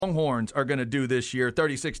Longhorns are going to do this year,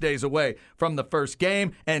 36 days away from the first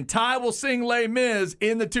game. And Ty will sing Les Mis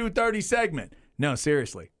in the 2:30 segment. No,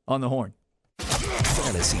 seriously, on the horn.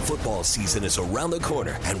 Fantasy football season is around the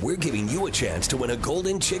corner, and we're giving you a chance to win a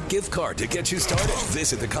Golden Chick gift card to get you started.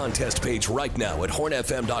 Visit the contest page right now at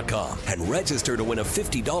hornfm.com and register to win a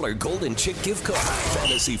 $50 Golden Chick gift card.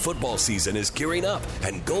 Fantasy football season is gearing up,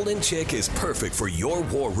 and Golden Chick is perfect for your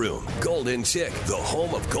war room. Golden Chick, the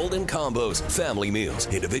home of golden combos, family meals,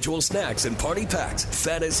 individual snacks, and party packs.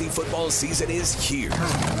 Fantasy football season is here.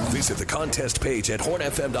 Visit the contest page at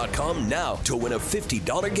hornfm.com now to win a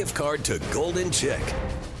 $50 gift card to Golden Chick.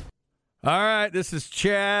 All right, this is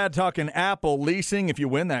Chad talking Apple Leasing. If you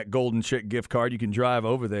win that Golden Chick gift card, you can drive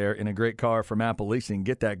over there in a great car from Apple Leasing,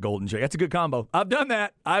 get that Golden Chick. That's a good combo. I've done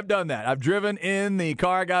that. I've driven in the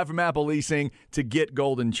car I got from Apple Leasing to get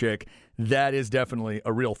Golden Chick. That is definitely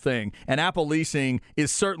a real thing. And Apple Leasing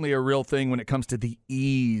is certainly a real thing when it comes to the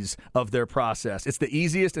ease of their process. It's the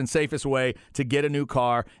easiest and safest way to get a new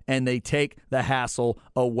car, and they take the hassle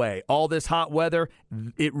away. All this hot weather,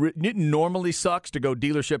 it normally sucks to go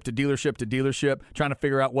dealership to dealership to dealership, trying to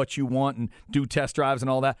figure out what you want and do test drives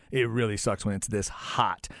and all that. It really sucks when it's this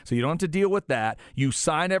hot. So you don't have to deal with that. You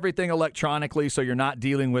sign everything electronically, so you're not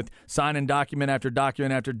dealing with signing document after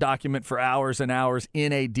document after document for hours and hours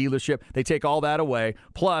in a dealership. They take all that away,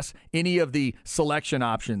 plus any of the selection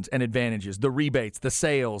options and advantages, the rebates, the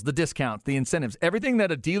sales, the discounts, the incentives, everything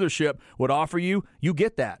that a dealership would offer you, you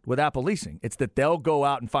get that with Apple Leasing. It's that they'll go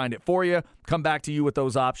out and find it for you, come back to you with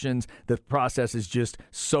those options. The process is just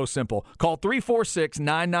so simple. Call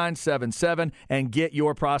 346-9977 and get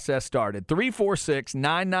your process started.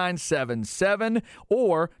 346-9977,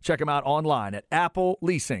 or check them out online at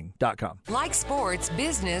appleleasing.com. Like sports,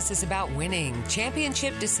 business is about winning.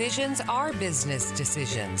 Championship decisions are business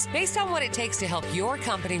decisions based on what it takes to help your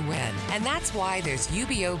company win. And that's why there's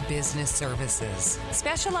UBO Business Services,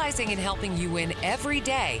 specializing in helping you win every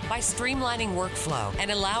day by streamlining workflow and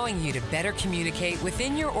allowing you to better communicate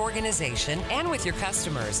within your organization and with your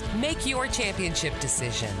customers. Make your championship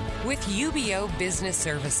decision with UBO Business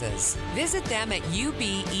Services. Visit them at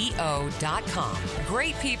ubeo.com.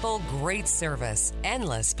 Great people, great service,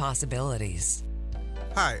 endless possibilities.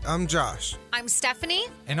 Hi, I'm Josh. I'm Stephanie.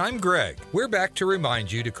 And I'm Greg. We're back to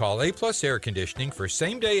remind you to call A Plus Air Conditioning for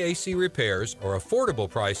same-day AC repairs or affordable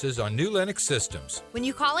prices on new Lennox systems. When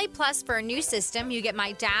you call A Plus for a new system, you get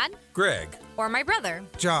my dad, Greg, or my brother,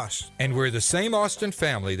 Josh. And we're the same Austin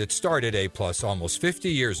family that started A Plus almost 50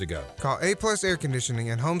 years ago. Call A Plus Air Conditioning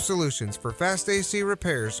and Home Solutions for fast AC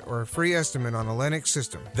repairs or a free estimate on a Lennox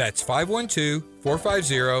system. That's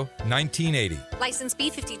 512-450-1980. License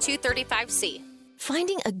B5235C.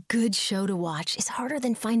 Finding a good show to watch is harder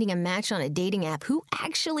than finding a match on a dating app who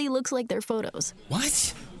actually looks like their photos.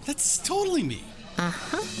 What? That's totally me.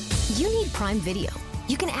 Uh-huh. You need Prime Video.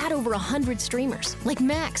 You can add over 100 streamers, like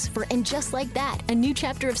Max for And Just Like That, a new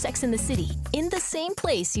chapter of Sex and the City, in the same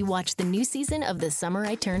place you watch the new season of The Summer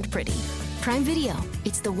I Turned Pretty. Prime Video.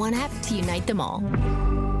 It's the one app to unite them all.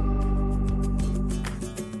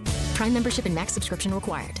 Prime membership and Max subscription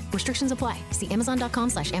required. Restrictions apply. See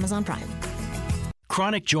Amazon.com/Amazon Prime.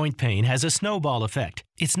 Chronic joint pain has a snowball effect.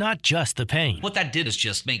 It's not just the pain. What that did is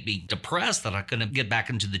just make me depressed that I couldn't get back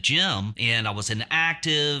into the gym, and I was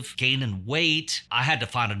inactive, gaining weight. I had to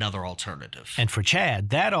find another alternative. And for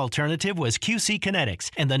Chad, that alternative was QC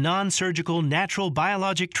Kinetics and the non-surgical natural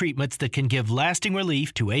biologic treatments that can give lasting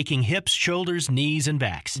relief to aching hips, shoulders, knees, and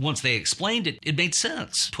backs. Once they explained it, it made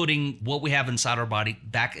sense. Putting what we have inside our body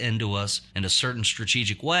back into us in a certain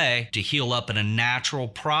strategic way to heal up in a natural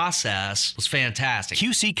process was fantastic.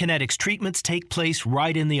 QC Kinetics treatments take place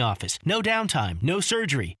right in the office. No downtime, no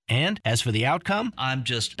surgery. And as for the outcome? I'm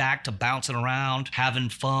just back to bouncing around, having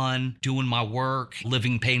fun, doing my work,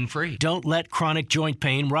 living pain-free. Don't let chronic joint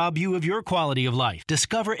pain rob you of your quality of life.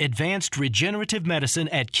 Discover advanced regenerative medicine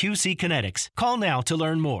at QC Kinetics. Call now to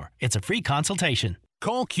learn more. It's a free consultation.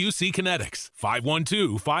 Call QC Kinetics,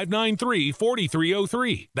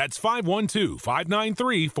 512-593-4303. That's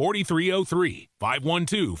 512-593-4303.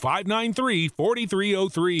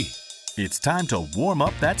 512-593-4303. It's time to warm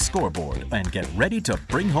up that scoreboard and get ready to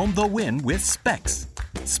bring home the win with Specs.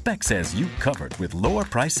 Specs has you covered with lower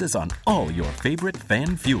prices on all your favorite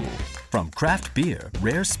fan fuel. From craft beer,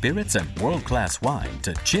 rare spirits, and world-class wine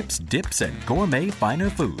to chips, dips, and gourmet finer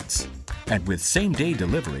foods. And with same-day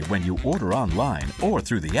delivery when you order online or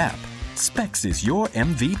through the app, Specs is your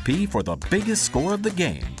MVP for the biggest score of the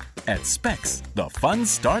game. At Specs, the fun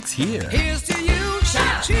starts here. Here's to you,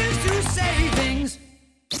 cheers to savings.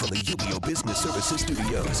 the UBO Business Services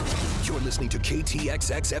studios. You're listening to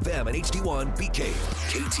KTXX FM and HD1 BK,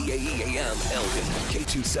 KTAE AM Elgin,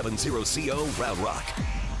 K270CO Round Rock.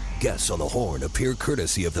 Guests on the horn appear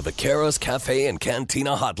courtesy of the Vaqueros Cafe and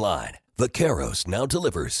Cantina Hotline. Vaqueros now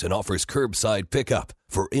delivers and offers curbside pickup.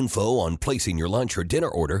 For info on placing your lunch or dinner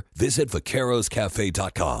order, visit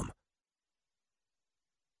vaqueroscafe.com.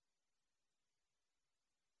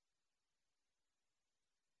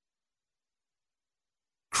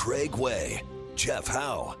 Craig Way, Jeff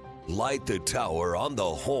Howe, light the tower on the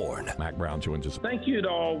horn. Mac Brown joins us. Thank you to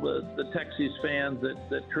all the Texas fans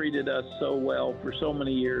that treated us so well for so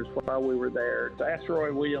many years while we were there. I asked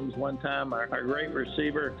Roy Williams one time, our great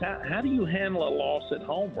receiver, how do you handle a loss at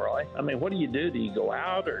home, Roy? I mean, what do? Do you go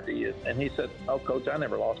out or do you? And he said, oh, Coach, I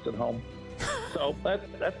never lost at home. So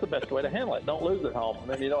that's the best way to handle it. Don't lose at home, and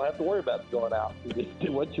then you don't have to worry about going out. You just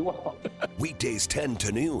do what you want. Weekdays 10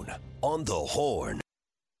 to noon on the horn.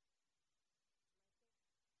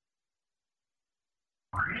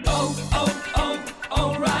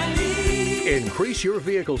 O'Reilly. Increase your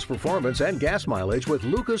vehicle's performance and gas mileage with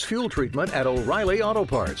Lucas Fuel Treatment at O'Reilly Auto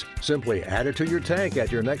Parts. Simply add it to your tank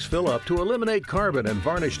at your next fill-up to eliminate carbon and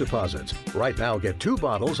varnish deposits. Right now, get 2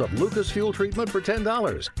 bottles of Lucas Fuel Treatment for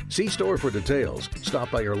 $10. See store for details.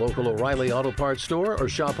 Stop by your local O'Reilly Auto Parts store or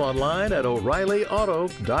shop online at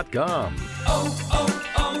O'ReillyAuto.com.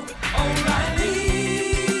 O'Reilly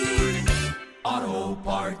Auto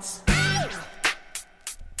Parts.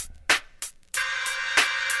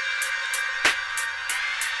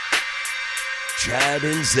 Chad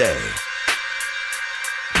and Zay.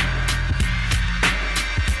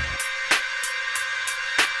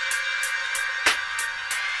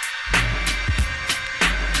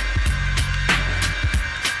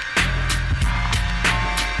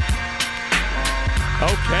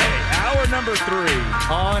 Okay, hour number 3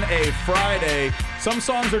 on a Friday. Some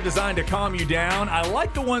songs are designed to calm you down. I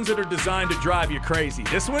like the ones that are designed to drive you crazy.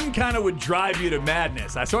 This one kind of would drive you to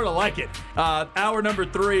madness. I sort of like it. Hour number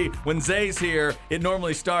 3, when Zay's here, it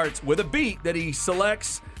normally starts with a beat that he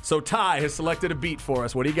selects. So Ty has selected a beat for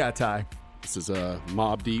us. What do you got, Ty? This is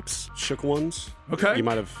Mobb Deep's Shook Ones. Okay. You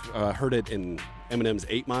might have heard it in Eminem's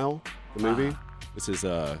 8 Mile, the movie. This is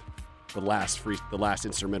the last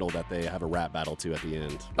instrumental that they have a rap battle to at the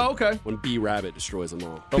end. Oh, okay. When B Rabbit destroys them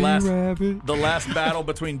all. The last battle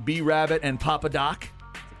between B Rabbit and Papa Doc.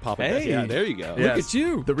 Papa Doc. Yeah, there you go. Yes. Look at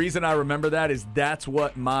you. The reason I remember that's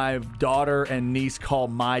what my daughter and niece call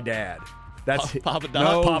my dad. That's Papa Doc.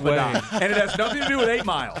 No Papa Doc. And it has nothing to do with 8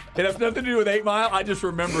 Mile. It has nothing to do with 8 Mile. I just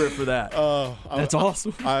remember it for that. That's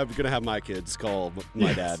awesome. I'm going to have my kids call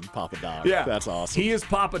my dad Papa Doc. Yeah. That's awesome. He is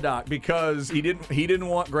Papa Doc because he didn't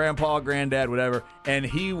want grandpa, granddad, whatever. And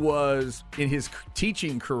he was, in his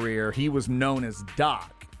teaching career, he was known as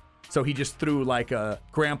Doc. So he just threw like a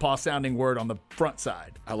grandpa-sounding word on the front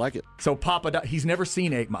side. I like it. So Papa Doc, he's never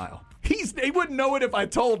seen 8 Mile. He wouldn't know it if I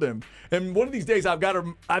told him. And one of these days, I've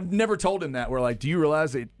never told him that. We're like, do you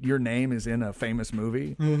realize that your name is in a famous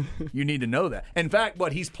movie? You need to know that. In fact,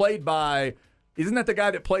 he's played by, isn't that the guy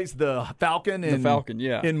that plays the Falcon in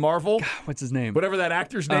Marvel? God, what's his name? Whatever that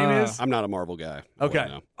actor's name is. I'm not a Marvel guy.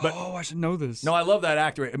 Okay. But, I should know this. No, I love that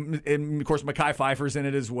actor. And of course, Mekhi Phifer's in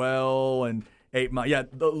it as well. And 8 Mile. Yeah,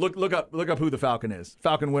 look up who the Falcon is.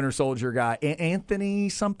 Falcon Winter Soldier guy. Anthony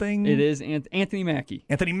something? It is Anthony Mackie.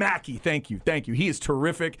 Anthony Mackie, thank you. He is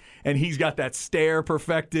terrific, and he's got that stare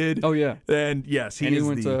perfected. Oh, yeah. And yes, he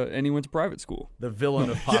went to private school. The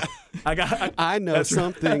villain of pop. I know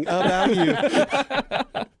something about you.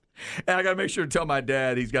 And I got to make sure to tell my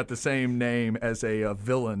dad he's got the same name as a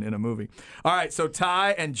villain in a movie. All right, so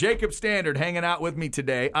Ty and Jacob Standard hanging out with me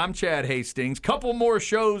today. I'm Chad Hastings. Couple more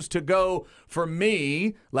shows to go for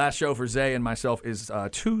me. Last show for Zay and myself is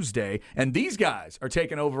Tuesday. And these guys are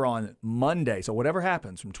taking over on Monday. So whatever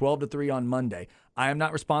happens from 12 to 3 on Monday, I am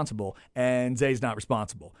not responsible, and Zay's not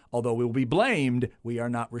responsible. Although we will be blamed, we are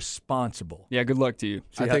not responsible. Yeah, good luck to you.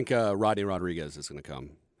 I think Rodney Rodriguez is going to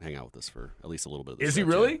come hang out with us for at least a little bit of this. Is he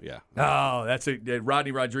really? Too. Yeah. Oh, that's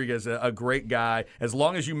Rodney Rodriguez, a great guy. As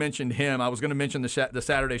long as you mentioned him, I was going to mention the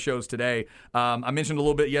Saturday shows today. I mentioned a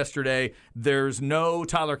little bit yesterday. There's no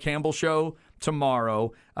Tyler Campbell show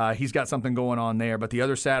tomorrow. He's got something going on there, but the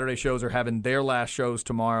other Saturday shows are having their last shows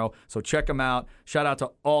tomorrow, so check them out. Shout out to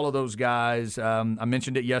all of those guys. I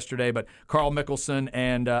mentioned it yesterday, but Carl Mickelson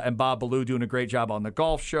and Bob Ballou doing a great job on the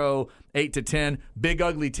golf show, 8 to 10. Big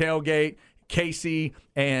Ugly Tailgate. Casey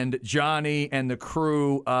and Johnny and the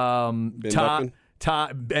crew, Ty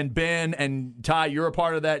and Ben and Ty, you're a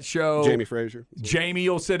part of that show. Jamie Frazier. Jamie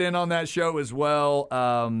will sit in on that show as well.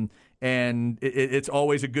 and it's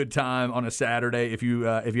always a good time on a Saturday if you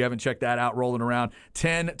haven't checked that out, rolling around.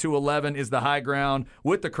 10 to 11 is the High Ground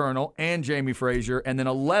with the Colonel and Jamie Frazier, and then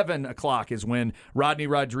 11 o'clock is when Rodney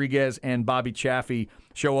Rodriguez and Bobby Chaffee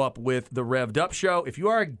show up with the Revved Up Show. If you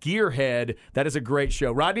are a gearhead, that is a great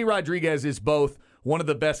show. Rodney Rodriguez is both one of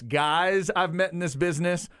the best guys I've met in this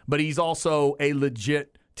business, but he's also a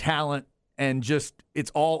legit talent, and just it's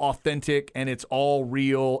all authentic and it's all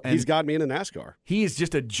real. And he's got me into NASCAR. He is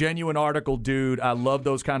just a genuine article dude. I love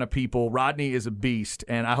those kind of people. Rodney is a beast,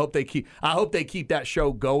 and I hope they keep that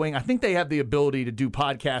show going. I think they have the ability to do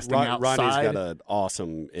podcasting outside. Rodney's got an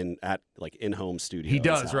awesome in-home studio. He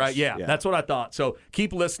does, right? Yeah, that's what I thought. So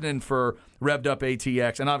keep listening for Revved Up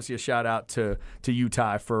ATX, and obviously a shout out to you,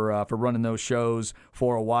 Ty, for running those shows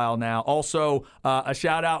for a while now. Also, a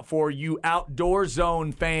shout out for you Outdoor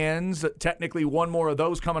Zone fans. Technically, one more of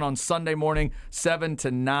those coming on Sunday morning, 7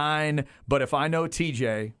 to 9. But if I know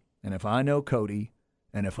TJ, and if I know Cody,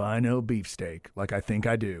 and if I know Beefsteak, like I think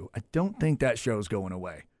I do, I don't think that show's going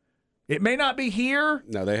away. It may not be here.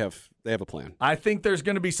 No, they have a plan. I think there's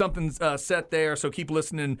going to be something set there, so keep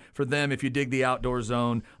listening for them. If you dig the Outdoor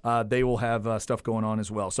Zone, they will have stuff going on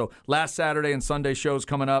as well. So last Saturday and Sunday shows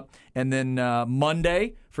coming up, and then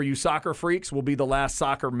Monday for you soccer freaks will be the last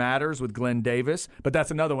Soccer Matters with Glenn Davis. But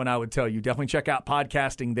that's another one I would tell you. Definitely check out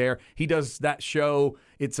podcasting there. He does that show.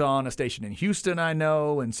 It's on a station in Houston, I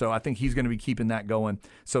know, and so I think he's going to be keeping that going.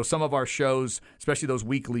 So some of our shows, especially those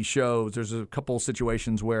weekly shows, there's a couple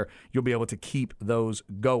situations where you'll be able to keep those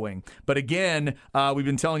going. But again, we've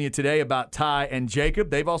been telling you today about Ty and Jacob.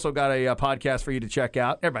 They've also got a podcast for you to check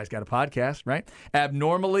out. Everybody's got a podcast, right?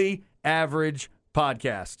 Abnormally Average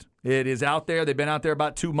Podcast. It is out there. They've been out there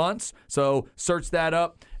about 2 months. So search that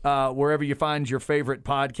up wherever you find your favorite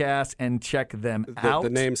podcast and check them out.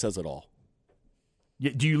 The name says it all.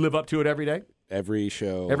 Do you live up to it every day? Every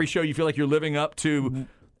show. Every show you feel like you're living up to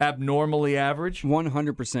abnormally average?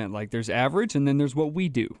 100%. Like there's average and then there's what we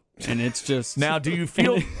do. And it's just... Now, do you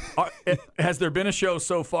feel... has there been a show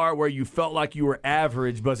so far where you felt like you were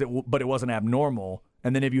average, but it wasn't abnormal?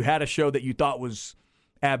 And then have you had a show that you thought was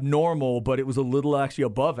abnormal, but it was a little actually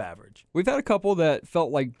above average? We've had a couple that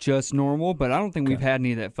felt like just normal, but I don't think we've had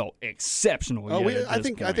any that felt exceptional. I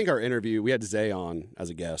think our interview, we had Zay on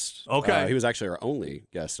as a guest. Okay, he was actually our only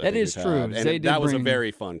guest. That is true. And that was a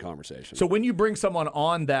very fun conversation. So when you bring someone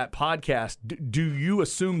on that podcast, do you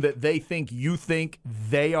assume that they think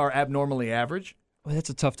they are abnormally average? Well,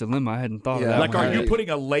 that's a tough dilemma. I hadn't thought of that. Like, are you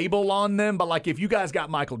putting a label on them? But like, if you guys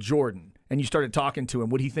got Michael Jordan and you started talking to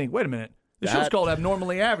him, would he think, wait a minute, the show's called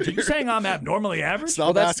Abnormally Average. Are you saying I'm abnormally average?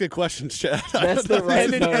 Stop asking questions, Chad. That's the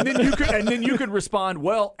right. and then you could respond,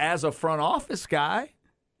 well, as a front office guy.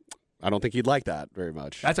 I don't think he'd like that very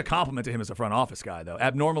much. That's a compliment to him as a front office guy, though.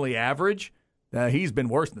 Abnormally average. He's been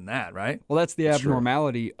worse than that, right? Well, that's the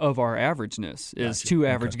abnormality of our averageness, is two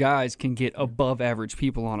average guys can get above average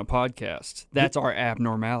people on a podcast. That's our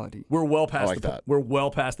abnormality. We're well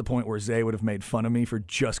past the point where Zay would have made fun of me for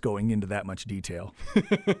just going into that much detail.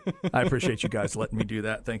 I appreciate you guys letting me do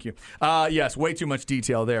that. Thank you. Yes, way too much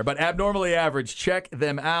detail there. But Abnormally Average, check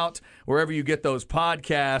them out wherever you get those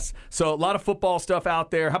podcasts. So a lot of football stuff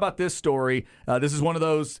out there. How about this story? This is one of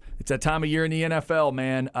those, it's that time of year in the NFL,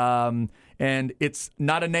 man. And it's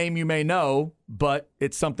not a name you may know, but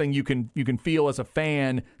it's something you can feel as a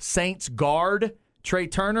fan. Saints guard Trey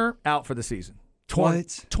Turner out for the season.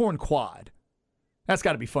 Torn quad. That's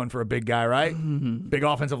got to be fun for a big guy, right? Mm-hmm. Big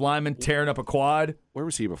offensive lineman tearing up a quad. Where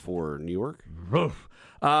was he before? New York?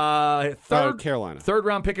 Carolina. Third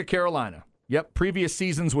round pick of Carolina. Yep. Previous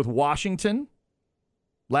seasons with Washington.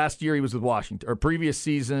 Last year he was with Washington. Or previous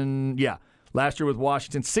season, last year with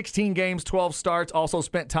Washington. 16 games, 12 starts. Also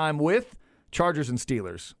spent time with Chargers and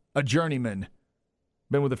Steelers. A journeyman.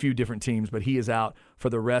 Been with a few different teams, but he is out for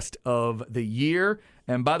the rest of the year.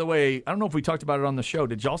 And by the way, I don't know if we talked about it on the show.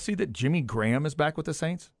 Did y'all see that Jimmy Graham is back with the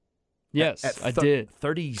Saints? Yes, I did.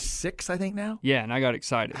 36, I think now? Yeah, and I got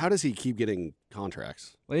excited. How does he keep getting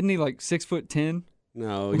contracts? Well, isn't he like 6'10"?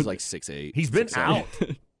 No, he's like 6'8". He's been out.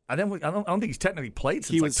 I don't think he's technically played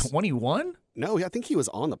since 21. No, I think he was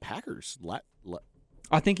on the Packers.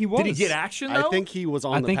 I think he was. Did he get action, though? I think he was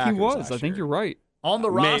on the Packers. I think he was. I think you're right. On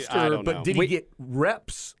the roster, but did he get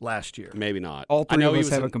reps last year? Maybe not. All three of us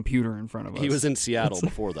have a computer in front of us. He was in Seattle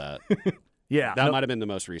before that. Yeah. That might have been the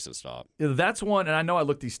most recent stop. That's one, and I know I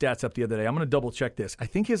looked these stats up the other day. I'm going to double-check this. I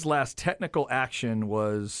think his last technical action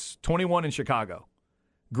was 21 in Chicago.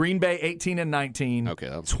 Green Bay, 18 and 19. Okay.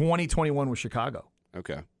 2021 was Chicago.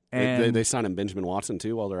 Okay. And they signed him Benjamin Watson,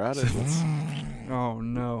 too, while they're at it. Oh,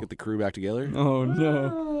 no. Get the crew back together. Oh,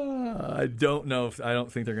 no. I don't know I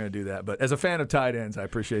don't think they're going to do that. But as a fan of tight ends, I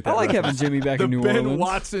appreciate that. I like having Jimmy back in New Ben Orleans.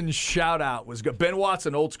 Watson shout out was good. Ben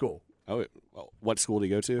Watson, old school. Oh, well, what school did he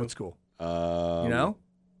go to? What school? You know?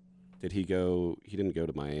 Did he go? He didn't go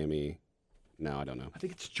to Miami. No, I don't know. I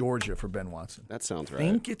think it's Georgia for Ben Watson. That sounds right.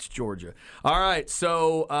 I think it's Georgia. All right,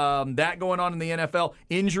 so that going on in the NFL.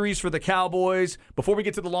 Injuries for the Cowboys. Before we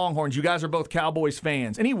get to the Longhorns, you guys are both Cowboys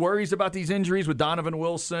fans. Any worries about these injuries with Donovan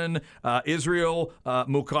Wilson, Israel,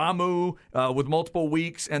 Mukamu with multiple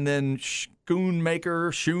weeks, and then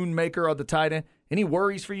Schoonmaker on the tight end? Any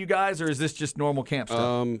worries for you guys, or is this just normal camp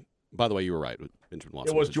stuff? By the way, you were right. Benjamin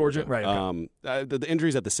Watson. It was Georgia? Right. Okay. The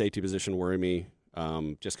injuries at the safety position worry me.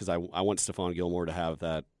 Just because I want Stephon Gilmore to have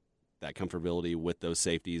that comfortability with those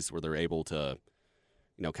safeties where they're able to,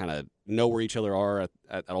 kind of know where each other are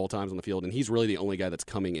at all times on the field. And he's really the only guy that's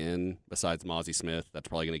coming in besides Mozzie Smith that's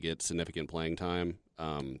probably going to get significant playing time.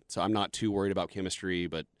 So I'm not too worried about chemistry,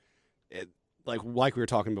 but like we were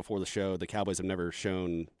talking before the show, the Cowboys have never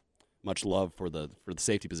shown much love for the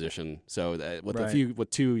safety position. So with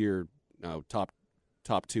two your top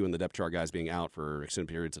two in the depth chart guys being out for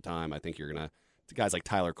extended periods of time, I think you're gonna. Guys like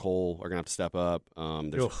Tyler Cole are going to have to step up.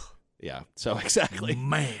 Yeah, so exactly.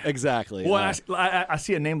 Man. Exactly. Well, I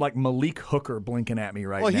see a name like Malik Hooker blinking at me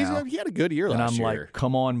right now. He had a good year last year. And I'm like,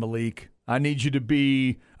 come on, Malik. I need you to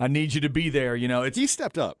be there. He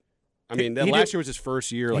stepped up. I mean, last year was his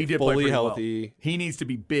first year, like fully healthy. Well. He needs to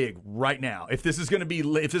be big right now. If this is going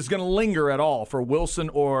to linger at all for Wilson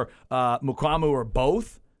or Mukamu or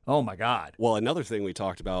both, oh my God. Well, another thing we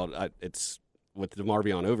talked about, it's with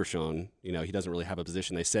DeMarvion Overshown, he doesn't really have a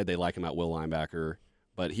position. They said they like him at will linebacker,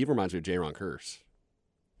 but he reminds me of Jaron Kearse.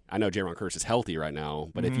 I know Jaron Kearse is healthy right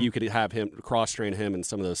now, but if you could have him cross-train him in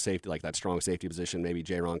some of those safety, like that strong safety position, maybe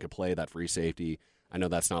Jaron could play that free safety. I know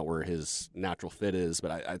that's not where his natural fit is,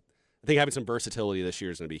 but I think having some versatility this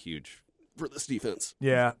year is going to be huge for this defense.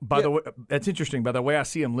 Yeah. By the way, that's interesting. By the way I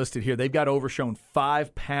see him listed here, they've got Overshown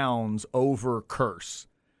 5 pounds over Kearse.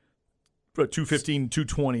 215,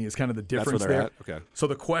 220 is kind of the difference that's where there. they're at? Okay. So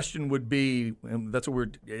the question would be, and that's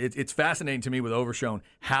what it's fascinating to me with Overshown,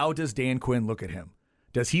 how does Dan Quinn look at him?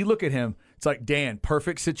 Does he look at him? It's like, Dan,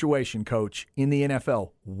 perfect situation, coach, in the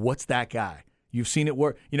NFL. What's that guy? You've seen it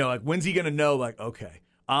work. Like, when's he going to know, like, okay,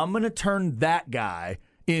 I'm going to turn that guy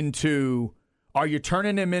into, are you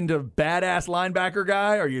turning him into badass linebacker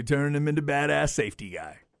guy, or are you turning him into badass safety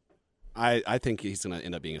guy? I think he's going to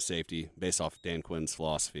end up being a safety based off Dan Quinn's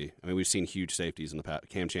philosophy. I mean, we've seen huge safeties in the past.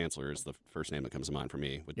 Cam Chancellor is the first name that comes to mind for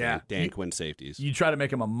me with Dan Quinn safeties. You try to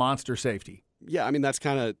make him a monster safety. Yeah, I mean that's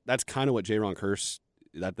kind of what Jaron Kearse.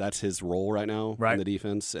 That's his role right now in the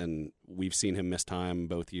defense, and we've seen him miss time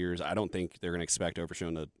both years. I don't think they're going to expect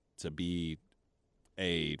Overshown to be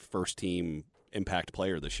a first team impact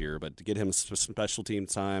player this year, but to get him special team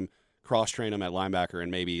time, cross train him at linebacker,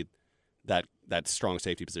 and maybe that strong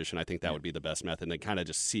safety position, I think that would be the best method. And kind of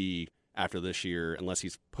just see after this year, unless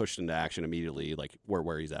he's pushed into action immediately, like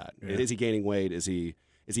where he's at. Yeah. Is he gaining weight? Is he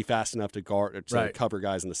fast enough to cover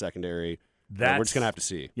guys in the secondary? We're just gonna have to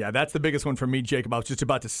see. Yeah, that's the biggest one for me, Jacob. I was just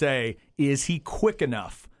about to say, is he quick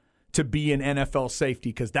enough to be an NFL safety?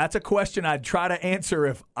 Because that's a question I'd try to answer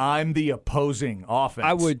if I'm the opposing offense.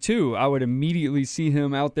 I would too. I would immediately see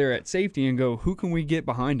him out there at safety and go, who can we get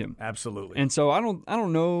behind him? Absolutely. And so I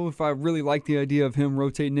don't know if I really like the idea of him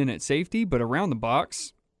rotating in at safety, but around the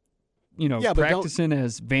box, practicing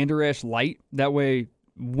as Van Der Esch light. That way,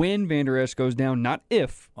 when Van Der Esch goes down, not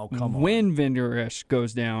if. Oh, come on. When Van Der Esch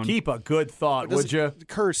goes down. Keep a good thought, would you?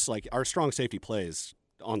 Kearse, like our strong safety plays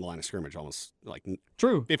on the line of scrimmage almost like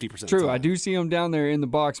 50%. True. I do see him down there in the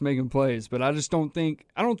box making plays, but I just don't think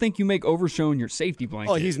you make Overshown your safety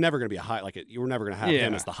blanket. Oh, he's never going to be a high, you're never going to have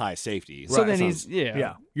him as the high safety. So then he's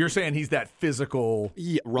You're saying he's that physical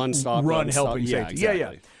run helping safety.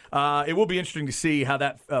 Exactly. Yeah. It will be interesting to see how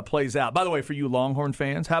that plays out. By the way, for you Longhorn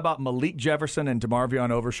fans, how about Malik Jefferson and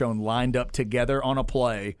DeMarvion Overshown lined up together on a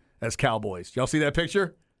play as Cowboys? Y'all see that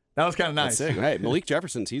picture? That was kind of nice. That's sick. Hey, Malik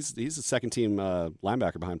Jefferson, he's a second team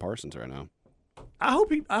linebacker behind Parsons right now. I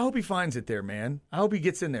hope he finds it there, man. I hope he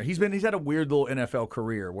gets in there. He's had a weird little NFL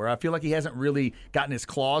career where I feel like he hasn't really gotten his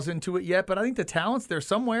claws into it yet, but I think the talent's there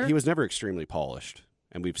somewhere. He was never extremely polished,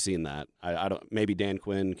 and we've seen that. I don't. Maybe Dan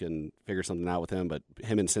Quinn can figure something out with him, but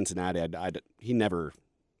him in Cincinnati, I never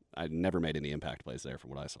made any impact plays there from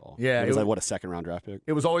what I saw. Yeah, it was a second-round draft pick.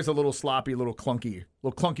 It was always a little sloppy, a little clunkier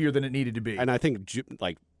than it needed to be. And I think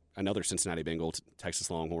another Cincinnati Bengal,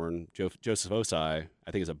 Texas Longhorn, Joseph Osai,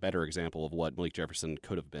 I think is a better example of what Malik Jefferson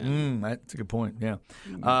could have been. That's a good point. Yeah.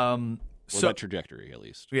 So that trajectory, at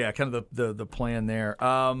least. Yeah, kind of the plan there.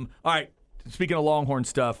 All right. Speaking of Longhorn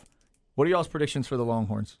stuff, What are y'all's predictions for the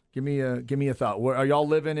Longhorns? Give me a thought. Are y'all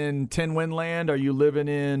living in 10-win land? Are you living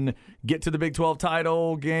in get to the Big 12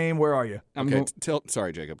 title game? Where are you?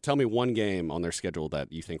 Sorry, Jacob. Tell me one game on their schedule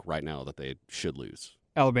that you think right now that they should lose.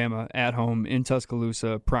 Alabama at home in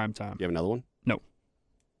Tuscaloosa, primetime. You have another one? No.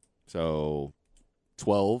 So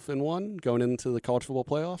 12-1 going into the college football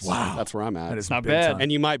playoffs? Wow. That's where I'm at. That is not bad.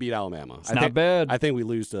 And you might beat Alabama. It's not bad. I think we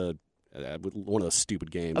lose to one of those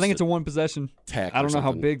stupid games. I think it's a one possession. Tech I don't know how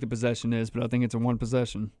something. big the possession is, but I think it's a one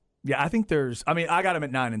possession. Yeah, I think I got them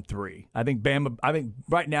at 9-3. I think Bama. I think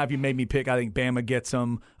right now, if you made me pick, I think Bama gets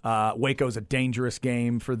them. Waco's a dangerous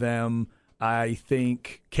game for them. I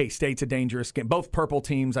think K-State's a dangerous game. Both purple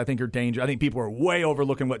teams, I think, are dangerous. I think people are way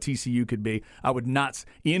overlooking what TCU could be. I would not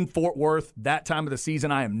in Fort Worth that time of the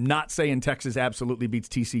season. I am not saying Texas absolutely beats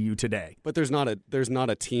TCU today. But there's not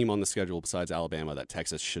a team on the schedule besides Alabama that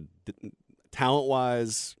Texas should,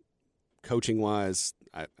 talent-wise, coaching-wise,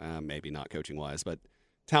 maybe not coaching-wise, but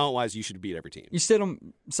talent-wise, you should beat every team. You sit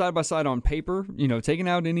them side by side on paper, taking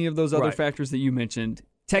out any of those other factors that you mentioned.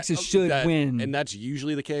 Texas should win. And that's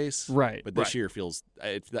usually the case. Right. But this year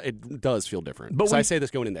it does feel different. But I say this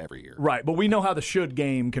going into every year. Right. But we know how the should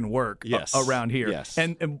game can work around here. Yes.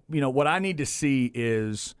 And what I need to see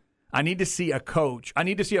is I need to see a coach, I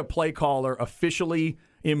need to see a play caller officially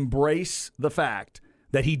embrace the fact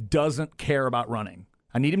that he doesn't care about running.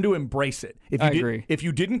 I need him to embrace it. I agree. If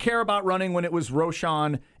you didn't care about running when it was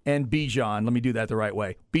Roshan and Bijan, let me do that the right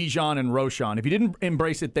way. Bijan and Roshan. If you didn't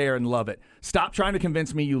embrace it there and love it, stop trying to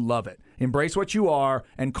convince me you love it. Embrace what you are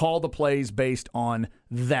and call the plays based on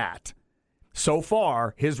that. So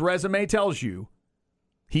far, his resume tells you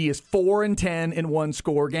he is 4-10 in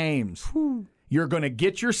one-score games. Whew. You're going to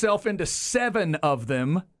get yourself into 7 of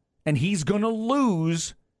them, and he's going to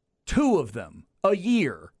lose 2 of them a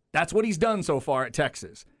year. That's what he's done so far at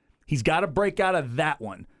Texas. He's got to break out of that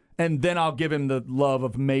one, and then I'll give him the love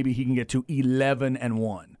of maybe he can get to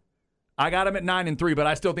 11-1. I got him at 9-3, but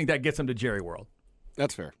I still think that gets him to Jerry World.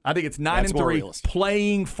 That's fair. I think it's 9-3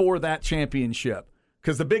 playing for that championship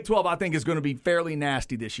because the Big 12 I think is going to be fairly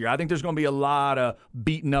nasty this year. I think there's going to be a lot of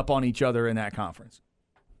beating up on each other in that conference.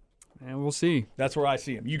 And we'll see. That's where I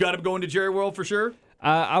see him. You got him going to Jerry World for sure?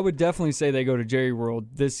 I would definitely say they go to Jerry World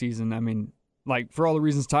this season. I mean, for all the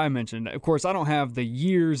reasons Ty mentioned. Of course, I don't have the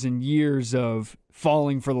years and years of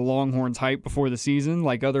falling for the Longhorns hype before the season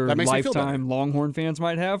like other lifetime Longhorn fans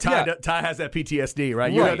might have. Ty has that PTSD,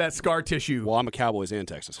 right? You have that scar tissue. Well, I'm a Cowboys and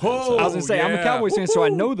Texas fan. I was going to say, I'm a Cowboys fan, so I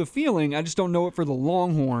know the feeling. I just don't know it for the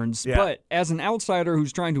Longhorns. Yeah. But as an outsider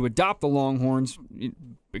who's trying to adopt the Longhorns,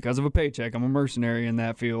 because of a paycheck, I'm a mercenary in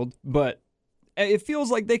that field. But it feels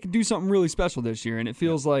like they could do something really special this year, and it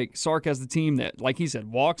feels like Sark has the team that, like he said,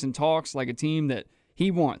 walks and talks like a team that he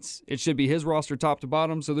wants. It should be his roster top to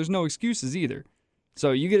bottom, so there's no excuses either.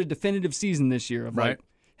 So you get a definitive season this year of like,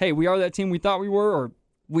 hey, we are that team we thought we were, or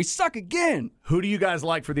we suck again. Who do you guys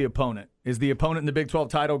like for the opponent? Is the opponent in the Big 12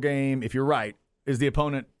 title game, if you're right, is the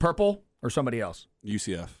opponent purple or somebody else?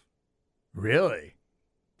 UCF. Really?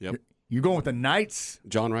 Yep. You're going with the Knights?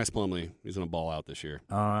 John Rice Plumlee. He's going to ball out this year.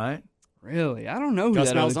 All right. Really? I don't know who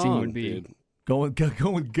that other team would be. Dude. Going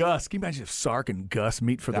with Gus. Can you imagine if Sark and Gus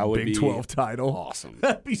meet for the Big 12 title? Awesome.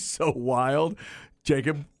 That'd be so wild.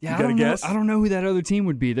 Jacob, you got a guess? I don't know who that other team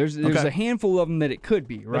would be. There's a handful of them that it could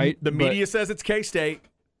be, right? The media says it's K-State.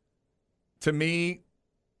 To me,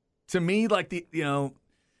 like the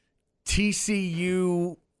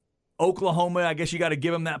TCU, Oklahoma. I guess you got to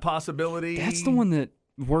give them that possibility. That's the one that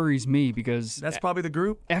worries me because that's probably the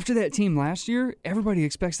group. After that team last year, everybody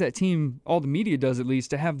expects that team, all the media does at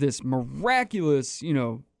least, to have this miraculous,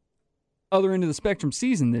 other end of the spectrum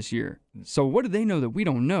season this year. So what do they know that we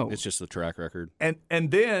don't know? It's just the track record. And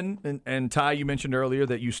then Ty, you mentioned earlier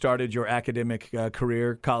that you started your academic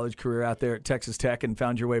college career out there at Texas Tech and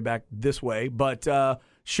found your way back this way. But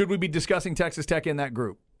should we be discussing Texas Tech in that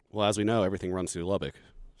group? Well, as we know, everything runs through Lubbock.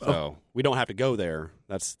 So we don't have to go there.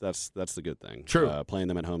 That's the good thing. True. Playing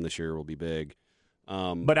them at home this year will be big.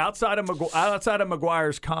 But outside of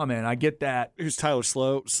McGuire's comment, I get that. Who's Tyler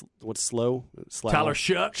Slow? What's Slow? Tyler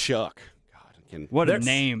Shuck. Shuck. God, what a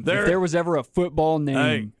name! If there was ever a football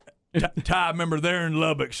name. Hey, Ty, remember they're in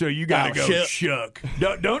Lubbock, so you got to go Shuck.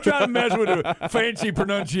 Don't try to mess with a fancy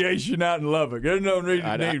pronunciation out in Lubbock. There's no need for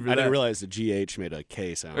that. I didn't realize the GH made a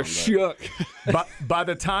K sound. Shuck. By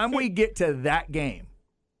the time we get to that game,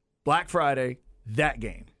 Black Friday, that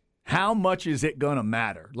game, how much is it going to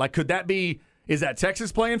matter? Like, could that be, is that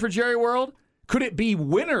Texas playing for Jerry World? Could it be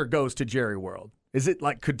winner goes to Jerry World? Is it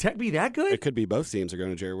like, could Tech be that good? It could be both teams are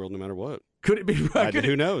going to Jerry World no matter what. Could it be?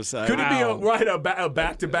 Who knows? Could it be a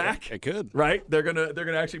back-to-back? It could. Right? They're gonna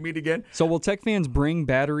actually meet again. So will Tech fans bring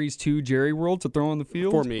batteries to Jerry World to throw on the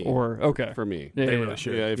field? For me. Okay. For me. Yeah, They really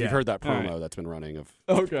should. Yeah, if Yeah. you've heard that promo All right. that's been running of.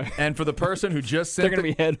 Okay. And for the person who just They're sent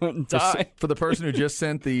going to be headhunting Ty. for the person who just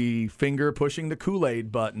sent the finger pushing the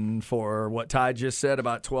Kool-Aid button for what Ty just said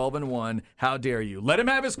about 12-1, how dare you? Let him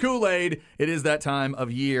have his Kool-Aid. It is that time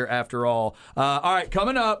of year after all. All right,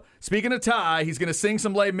 coming up, speaking of Ty, he's going to sing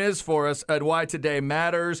some Les Mis for us at Why Today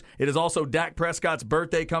Matters. It is also Dak Prescott's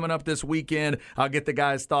birthday coming up this weekend. I'll get the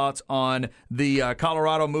guys' thoughts on the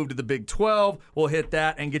Colorado move to the Big 12. We'll hit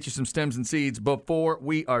that and get you some stems and seeds before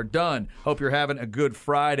we are done. Hope you're having a good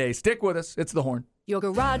Friday. Stick with us. It's The Horn. Your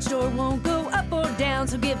garage door won't go up or down,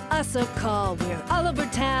 so give us a call. We're all over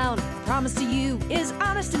town. Promise to you is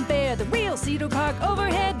honest and fair. The real Cedar Park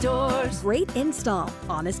overhead doors. Great install,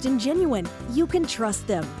 honest and genuine. You can trust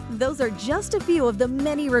them. Those are just a few of the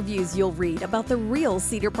many reviews you'll read about the real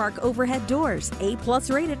Cedar Park overhead doors. A+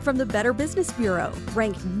 rated from the Better Business Bureau.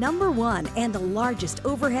 Ranked #1 and the largest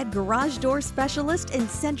overhead garage door specialist in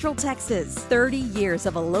Central Texas. 30 years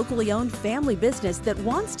of a locally owned family business that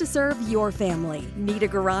wants to serve your family. Need a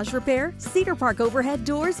garage repair? Cedar Park Overhead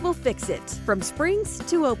Doors will fix it. From springs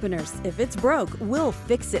to openers, if it's broke, we'll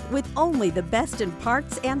fix it with only the best in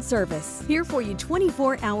parts and service. Here for you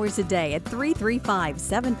 24 hours a day at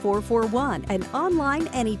 335-7441 and online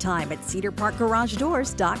anytime at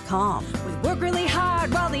cedarparkgaragedoors.com. We work really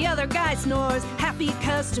hard while the other guy snores. Happy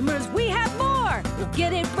customers, we have more. We'll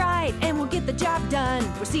get it right and we'll get the job done.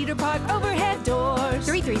 We're Cedar Park Overhead Doors.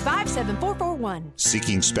 335-7441.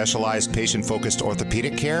 Seeking specialized patient-focused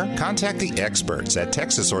orthopedic care? Contact the experts at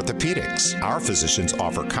Texas Orthopedics. Our physicians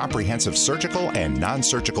offer comprehensive surgical and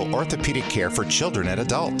non-surgical orthopedic care for children and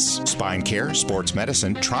adults, spine care, sports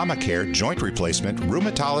medicine, trauma care, joint replacement,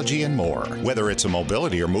 rheumatology, and more. Whether it's a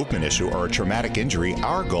mobility or movement issue or a traumatic injury,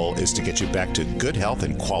 our goal is to get you back to good health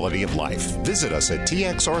and quality of life. Visit us at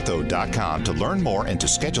txortho.com to learn more and to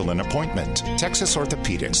schedule an appointment. Texas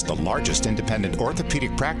Orthopedics, the largest independent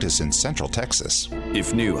orthopedic practice in Central Texas.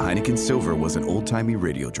 If new, Heineken Silver was an old-timey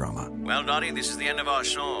radio drama. Well, Dottie, this is the end of our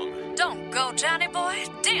song. Don't go, Johnny boy.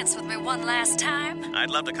 Dance with me one last time. I'd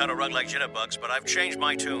love to cut a rug like jitterbugs, but I've changed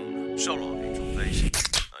my tune. So long, Angel Face.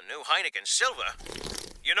 A new Heineken Silver?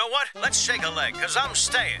 You know what? Let's shake a leg, because I'm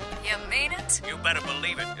staying. You mean it? You better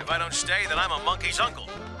believe it. If I don't stay, then I'm a monkey's uncle.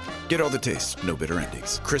 Get all the taste, no bitter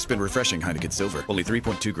endings. Crisp and refreshing Heineken Silver. Only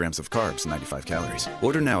 3.2 grams of carbs, 95 calories.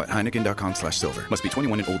 Order now at Heineken.com/silver. Must be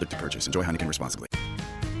 21 and older to purchase. Enjoy Heineken responsibly.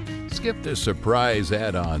 Skip the surprise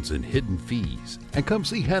add-ons and hidden fees and come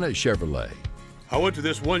see Henna Chevrolet. I went to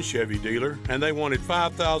this one Chevy dealer, and they wanted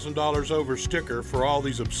 $5,000 over sticker for all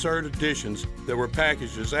these absurd additions that were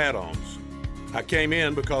packaged as add-ons. I came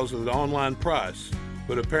in because of the online price,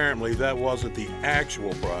 but apparently that wasn't the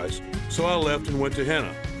actual price, so I left and went to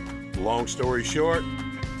Henna. Long story short,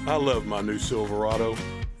 I love my new Silverado.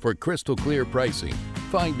 For crystal clear pricing,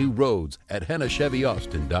 find new roads at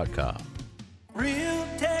HennaChevyAustin.com. Real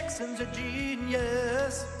Texans are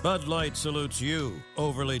genius. Bud Light salutes you,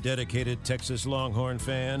 overly dedicated Texas Longhorn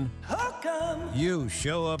fan. How come? You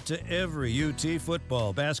show up to every UT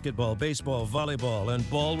football, basketball, baseball, volleyball, and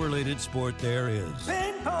ball-related sport there is.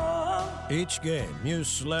 Ping pong. Each game, you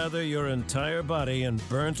slather your entire body in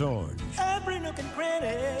burnt orange. Every nook and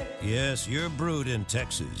cranny. Yes, you're brewed in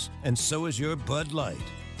Texas, and so is your Bud Light.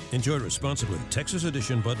 Enjoy responsibly. Texas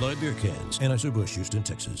Edition Bud Light beer cans. Anheuser-Busch, Houston,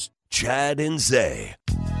 Texas. Chad and Zay.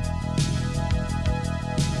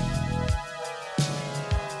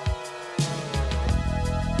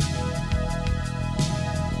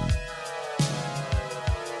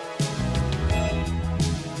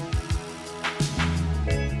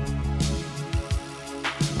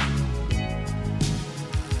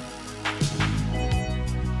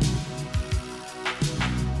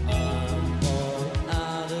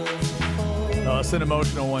 It's an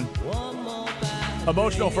emotional one.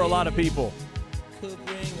 Emotional for a lot of people.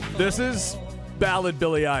 This is Ballad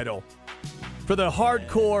Billy Idol. For the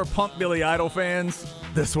hardcore punk Billy Idol fans,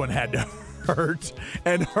 this one had to hurt,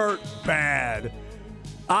 and hurt bad.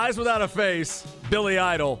 Eyes Without a Face, Billy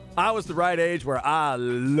Idol. I was the right age where I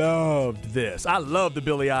loved this. I loved the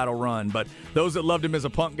Billy Idol run, but those that loved him as a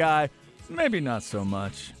punk guy, maybe not so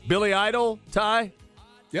much. Billy Idol, Ty?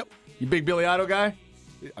 Yep. You big Billy Idol guy?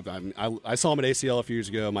 I saw him at ACL a few years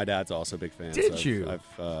ago. My dad's also a big fan. Did you?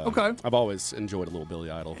 Okay. I've always enjoyed a little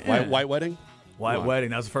Billy Idol. Yeah. White Wedding? White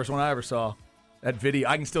Wedding. That was the first one I ever saw. That video,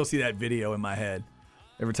 I can still see that video in my head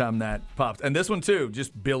every time that pops. And this one, too,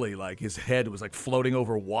 just Billy, like his head was like floating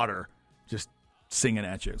over water, just singing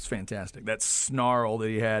at you. It's fantastic. That snarl that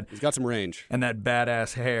he had. He's got some range. And that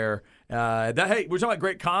badass hair. Hey, we're talking about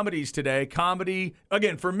great comedies today. Comedy,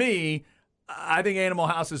 again, for me, I think Animal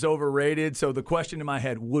House is overrated. So the question in my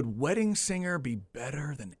head, would Wedding Singer be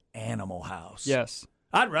better than Animal House? Yes.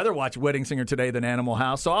 I'd rather watch Wedding Singer today than Animal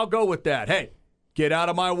House, so I'll go with that. Hey, get out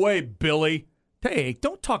of my way, Billy. Hey,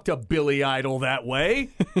 don't talk to Billy Idol that way.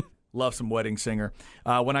 Love some Wedding Singer.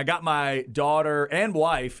 When I got my daughter and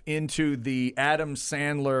wife into the Adam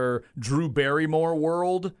Sandler, Drew Barrymore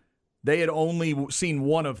world, they had only seen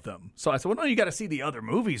one of them. So I said, well, no, you got to see the other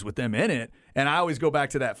movies with them in it. And I always go back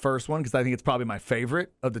to that first one because I think it's probably my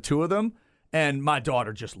favorite of the two of them. And my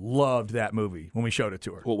daughter just loved that movie when we showed it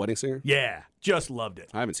to her. What, Wedding Singer? Yeah, just loved it.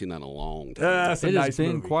 I haven't seen that in a long time. That's a nice It's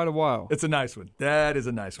been movie. quite a while. It's a nice one. That is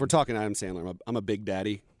a nice one. We're talking Adam Sandler. I'm a Big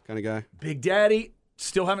Daddy kind of guy. Big Daddy.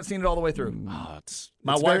 Still haven't seen it all the way through. It's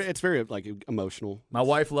very like emotional. My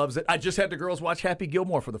wife loves it. I just had the girls watch Happy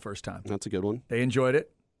Gilmore for the first time. That's a good one. They enjoyed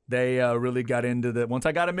it. They really got into the. Once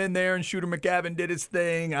I got them in there and Shooter McGavin did his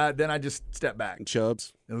thing, then I just stepped back. And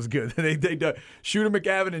Chubbs. It was good. they Shooter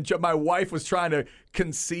McGavin and Chubbs. My wife was trying to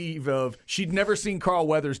conceive of. She'd never seen Carl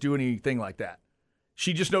Weathers do anything like that.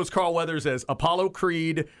 She just knows Carl Weathers as Apollo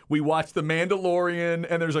Creed. We watched The Mandalorian,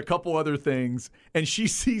 and there's a couple other things. And she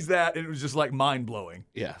sees that, and it was just like mind-blowing.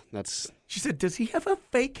 Yeah, that's... She said, does he have a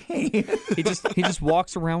fake hand? He just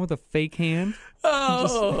walks around with a fake hand.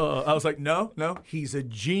 Oh, I was like, no, he's a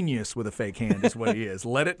genius with a fake hand is what he is.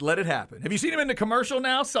 Let it happen. Have you seen him in the commercial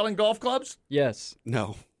now selling golf clubs? Yes.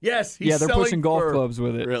 No. Yes, he's they're selling pushing golf clubs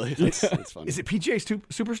with it. Really? That's funny. Is it PGA's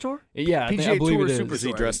Superstore? Yeah, PGA I believe Tour it is. Superstore. Is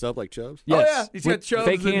he dressed up like Chubbs? Yes. Oh, yeah. He's got Chubbs.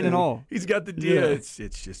 Fake hand and all. He's got the deal. Yeah. It's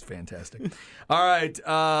just fantastic. All right.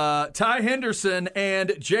 Ty Henderson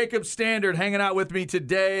and Jacob Standard hanging out with me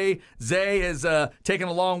today. Zay is taking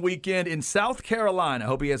a long weekend in South Carolina.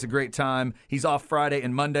 Hope he has a great time. He's off Friday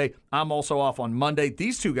and Monday. I'm also off on Monday.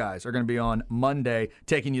 These two guys are going to be on Monday,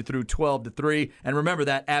 taking you through 12 to 3. And remember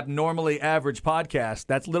that Abnormally Average podcast,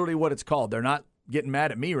 that's literally what it's called. They're not getting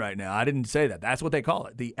mad at me right now. I didn't say that. That's what they call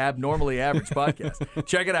it, the Abnormally Average Podcast.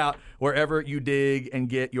 Check it out wherever you dig and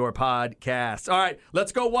get your podcasts. All right,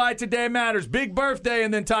 let's go Why Today Matters. Big birthday,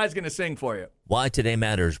 and then Ty's going to sing for you. Why Today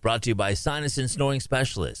Matters, brought to you by Sinus and Snoring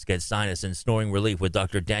Specialists. Get sinus and snoring relief with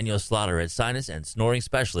Dr. Daniel Slaughter at Sinus and Snoring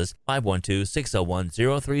Specialists,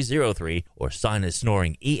 512-601-0303 or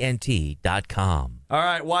sinussnoringent.com. All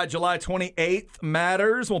right, why July 28th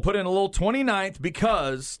matters. We'll put in a little 29th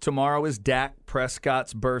because tomorrow is Dak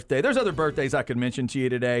Prescott's birthday. There's other birthdays I could mention to you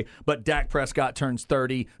today, but Dak Prescott turns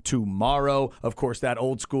 30 tomorrow. Of course, that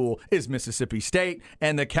old school is Mississippi State,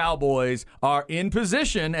 and the Cowboys are in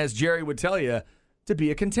position, as Jerry would tell you, to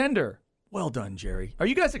be a contender. Well done, Jerry. Are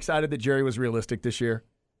you guys excited that Jerry was realistic this year?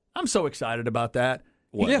 I'm so excited about that.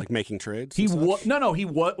 What, like making trades? He was well,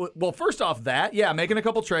 first off that, yeah, making a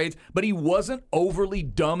couple trades, but he wasn't overly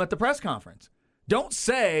dumb at the press conference. Don't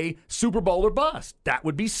say Super Bowl or bust. That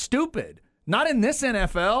would be stupid. Not in this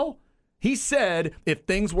NFL. He said, if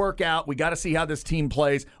things work out, we got to see how this team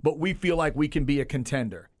plays, but we feel like we can be a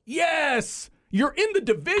contender. Yes! You're in the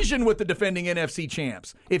division with the defending NFC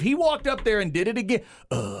champs. If he walked up there and did it again,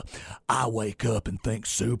 I wake up and think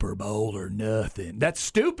Super Bowl or nothing. That's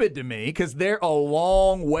stupid to me because they're a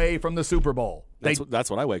long way from the Super Bowl. That's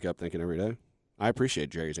what I wake up thinking every day. I appreciate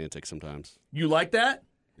Jerry's antics sometimes. You like that?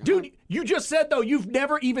 Dude, you just said, though, you've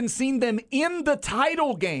never even seen them in the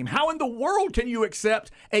title game. How in the world can you accept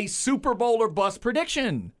a Super Bowl or bust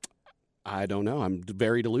prediction? I don't know. I'm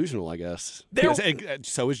very delusional, I guess.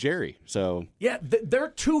 So is Jerry. So yeah, they're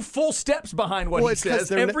 2 full steps behind what he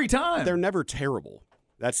says every time. They're never terrible.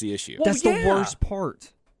 That's the issue. Well, that's the worst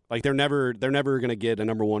part. Like they're never going to get a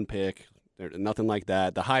number 1 pick. Nothing like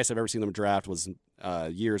that. The highest I've ever seen them draft was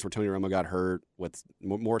years where Tony Romo got hurt with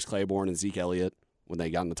Morris Claiborne and Zeke Elliott when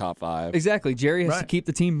they got in the top 5. Exactly. Jerry has to keep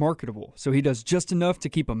the team marketable, so he does just enough to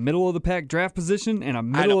keep a middle-of-the-pack draft position and a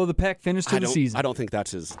middle-of-the-pack finish to the season. I don't think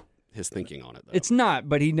that's his thinking on it, though. It's not,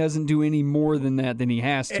 but he doesn't do any more than that than he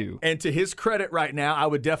has to. And to his credit right now, I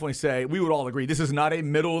would definitely say, we would all agree, this is not a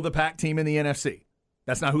middle-of-the-pack team in the NFC.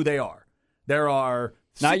 That's not who they are.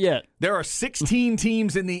 Not yet. There are 16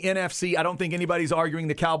 teams in the NFC. I don't think anybody's arguing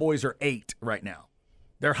the Cowboys are 8 right now.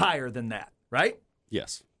 They're higher than that, right?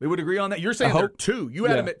 Yes. We would agree on that? You're saying they're 2. You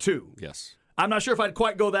had them at 2. Yes. I'm not sure if I'd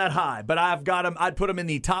quite go that high, but I've got them. I'd put them in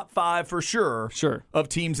the top 5 for sure of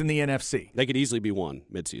teams in the NFC. They could easily be 1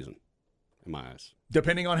 midseason, in my eyes.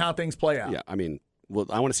 Depending on how things play out. Yeah, I mean,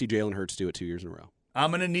 I want to see Jalen Hurts do it 2 years in a row.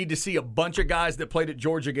 I'm going to need to see a bunch of guys that played at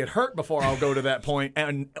Georgia get hurt before I'll go to that point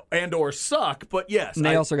and or suck. But yes, and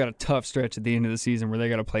they also got a tough stretch at the end of the season where they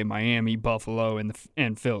got to play Miami, Buffalo,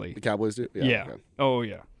 and Philly. The Cowboys do. Yeah. Okay. Oh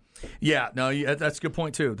yeah. Yeah. No, that's a good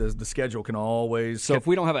point too. The schedule can always. So if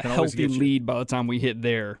we don't have a healthy lead by the time we hit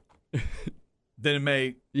there, then it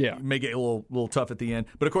may get a little tough at the end.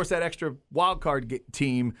 But of course, that extra wild card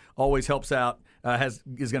team always helps out. Is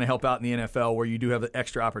going to help out in the NFL where you do have the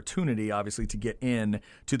extra opportunity, obviously, to get in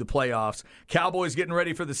to the playoffs. Cowboys getting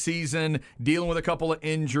ready for the season, dealing with a couple of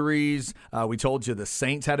injuries. We told you the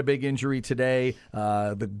Saints had a big injury today.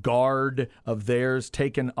 The guard of theirs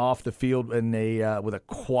taken off the field and they with a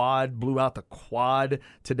quad, blew out the quad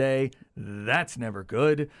today. That's never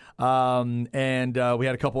good. And we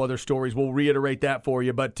had a couple other stories. We'll reiterate that for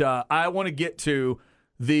you. But I want to get to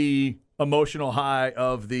the emotional high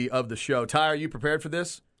of the show. Ty, are you prepared for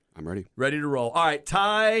this? I'm ready. Ready to roll. All right,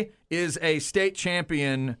 Ty is a state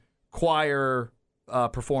champion choir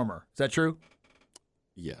performer. Is that true?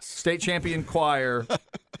 Yes. State champion choir.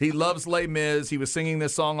 He loves Les Mis. He was singing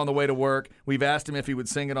this song on the way to work. We've asked him if he would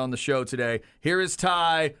sing it on the show today. Here is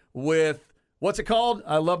Ty with, what's it called?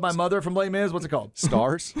 I Love My Mother from Les Mis. What's it called?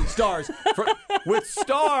 Stars. Stars. With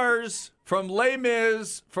Stars from Les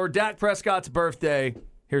Mis for Dak Prescott's birthday.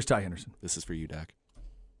 Here's Ty Henderson. This is for you, Dak.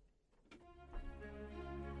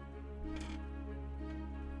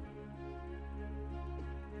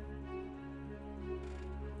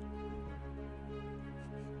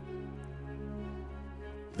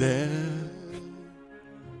 There,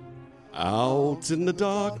 out in the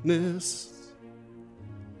darkness,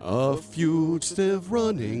 a fugitive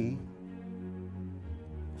running,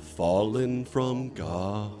 fallen from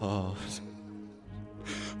God.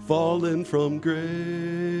 Fallen from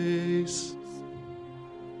grace,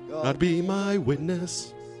 God be my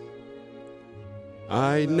witness,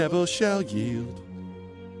 I never shall yield,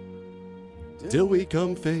 till we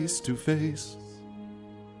come face to face,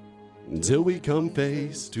 until we come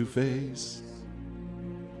face to face.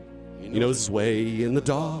 You know this way in the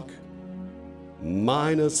dark,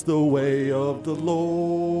 minus the way of the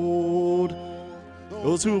Lord.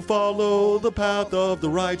 Those who follow the path of the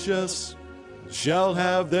righteous shall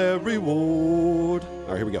have their reward. All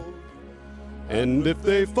right, here we go. And if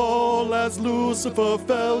they fall as Lucifer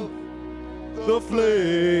fell, the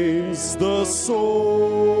flames, the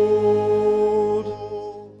sword,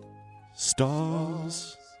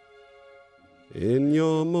 stars in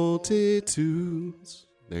your multitudes.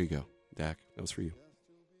 There you go, Dak. That was for you.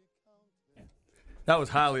 That was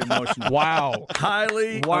highly emotional. Wow.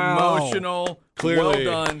 Highly emotional. Clearly.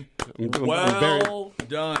 Well done.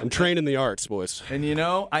 Done. I'm trained in the arts, boys. And you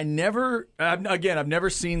know, I've never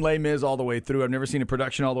seen Les Mis all the way through. I've never seen a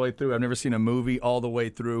production all the way through. I've never seen a movie all the way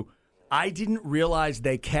through. I didn't realize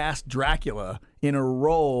they cast Dracula in a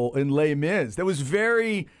role in Les Mis. That was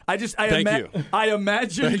very. I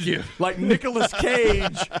imagined like Nicolas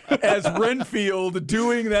Cage as Renfield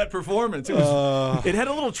doing that performance. It was. It had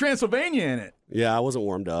a little Transylvania in it. Yeah, I wasn't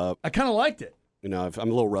warmed up. I kind of liked it. You know, I'm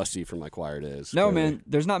a little rusty from my choir days. No, man,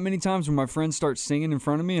 there's not many times when my friends start singing in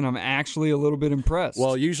front of me and I'm actually a little bit impressed.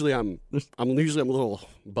 Well, usually I'm a little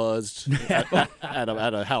buzzed at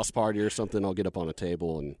a house party or something. I'll get up on a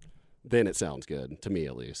table and then it sounds good, to me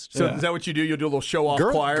at least. So is that what you do? You'll do a little show-off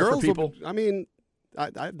choir for people?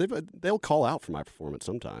 They'll call out for my performance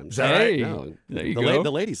sometimes. Hey, no, there you go.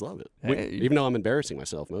 The ladies love it, even though I'm embarrassing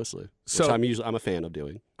myself mostly, which I'm a fan of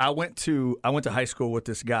doing. I went to high school with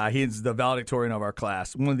this guy. He's the valedictorian of our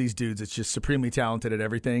class. One of these dudes that's just supremely talented at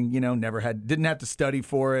everything. You know, didn't have to study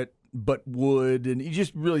for it, but would, and he's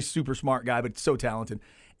just really super smart guy, but so talented,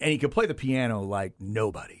 and he could play the piano like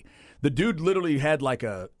nobody. The dude literally had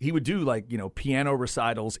he would do piano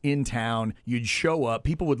recitals in town. You'd show up.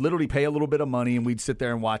 People would literally pay a little bit of money, and we'd sit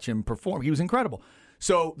there and watch him perform. He was incredible.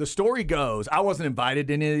 So the story goes, I wasn't invited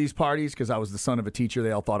to any of these parties because I was the son of a teacher.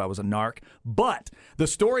 They all thought I was a narc. But the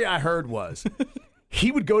story I heard was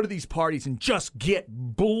he would go to these parties and just get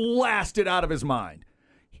blasted out of his mind.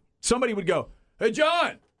 Somebody would go, "Hey,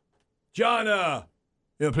 John, you want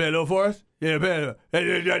to play a little for us? Yeah,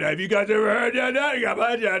 have you guys ever heard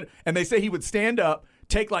that? And they say he would stand up,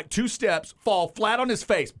 take like 2 steps, fall flat on his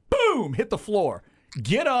face, boom, hit the floor,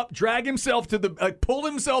 get up, drag himself to pull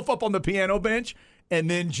himself up on the piano bench, and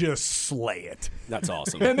then just slay it. That's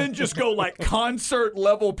awesome. And then just go like concert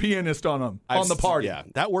level pianist on him on the party. Yeah,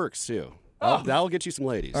 that works too. That'll get you some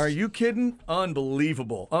ladies. Are you kidding?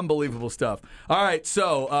 Unbelievable. Unbelievable stuff. All right,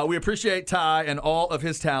 so we appreciate Ty and all of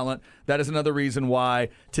his talent. That is another reason why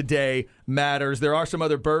today matters. There are some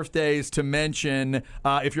other birthdays to mention.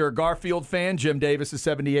 If you're a Garfield fan, Jim Davis is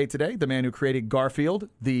 78 today, the man who created Garfield,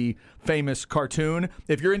 the famous cartoon.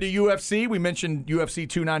 If you're into UFC, we mentioned UFC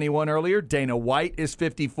 291 earlier. Dana White is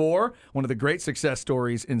 54, one of the great success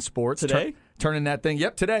stories in sports. Today? Turning that thing,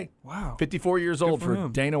 today. Wow. 54 years old for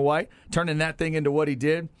him. Dana White, turning that thing into what he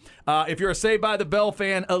did. If you're a Saved by the Bell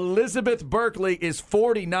fan, Elizabeth Berkley is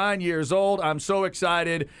 49 years old. I'm so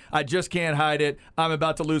excited. I just can't hide it. I'm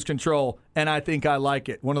about to lose control, and I think I like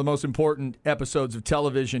it. One of the most important episodes of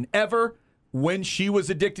television ever, when she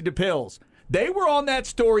was addicted to pills. They were on that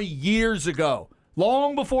story years ago.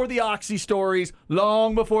 Long before the Oxy stories,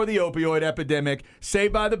 long before the opioid epidemic,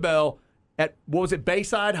 Saved by the Bell. At, what was it,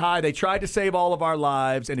 Bayside High, they tried to save all of our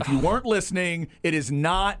lives, and if you weren't listening, it is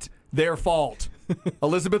not their fault.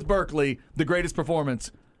 Elizabeth Berkley, the greatest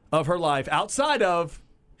performance of her life, outside of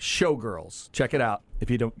Showgirls. Check it out if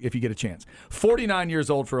you get a chance. 49 years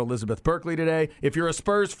old for Elizabeth Berkley today. If you're a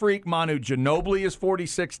Spurs freak, Manu Ginobili is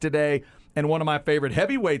 46 today. And one of my favorite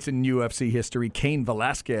heavyweights in UFC history, Cain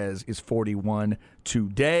Velasquez, is 41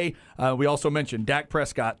 today. We also mentioned Dak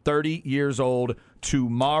Prescott, 30 years old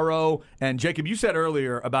tomorrow. And Jacob, you said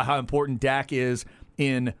earlier about how important Dak is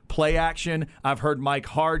in play action. I've heard Mike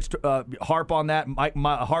Harge harp on that. Mike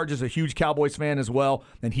Harge is a huge Cowboys fan as well,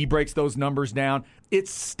 and he breaks those numbers down. It's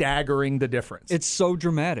staggering, the difference. It's so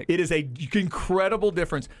dramatic. It is an incredible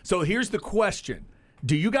difference. So here's the question.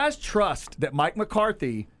 Do you guys trust that Mike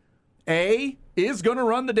McCarthy, A, is going to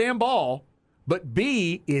run the damn ball, but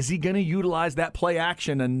B, is he going to utilize that play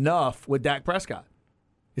action enough with Dak Prescott?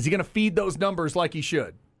 Is he going to feed those numbers like he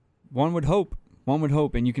should? One would hope.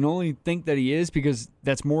 And you can only think that he is because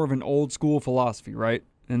that's more of an old school philosophy, right?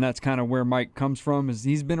 And that's kind of where Mike comes from, is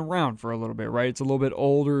he's been around for a little bit, right? It's a little bit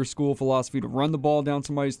older school philosophy to run the ball down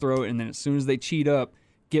somebody's throat, and then as soon as they cheat up,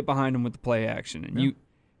 get behind them with the play action. And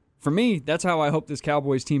for me, that's how I hope this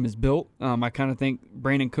Cowboys team is built. I kind of think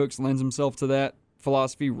Brandon Cooks lends himself to that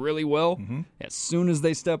philosophy really well. Mm-hmm. As soon as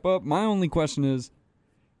they step up, my only question is,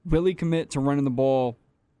 will he commit to running the ball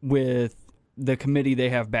with the committee they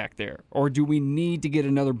have back there? Or do we need to get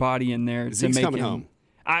another body in there Zeke's to make coming him home.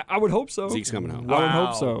 I would hope so. Zeke's coming home. Wow. I would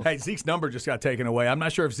hope so. Hey, Zeke's number just got taken away. I'm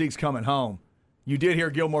not sure if Zeke's coming home. You did hear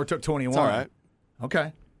Gilmore took 21. It's all right.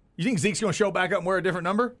 Okay. You think Zeke's going to show back up and wear a different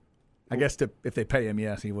number? I guess if they pay him,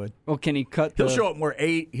 yes, he would. Well, can he cut He'll show up more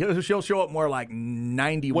 8. He'll show up more like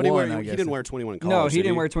 91, What did he wear? I guess. He didn't wear 21 in college. No, he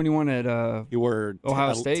didn't wear 21 at he wore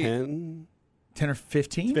Ohio State. 10 or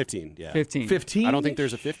 15? 15, yeah. 15. I don't think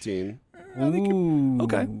there's a 15. Ooh.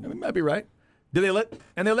 Okay, that might be right. They let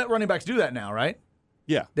running backs do that now, right?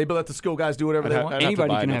 Yeah. They let the skill guys do whatever they want.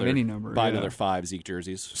 Anybody can have any number. Buy another 5 Zeke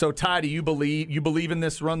jerseys. So, Ty, do you believe in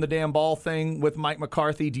this run the damn ball thing with Mike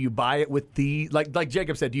McCarthy? Do you buy it with like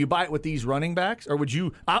Jacob said, do you buy it with these running backs? Or would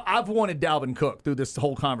you I've wanted Dalvin Cook through this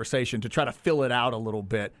whole conversation to try to fill it out a little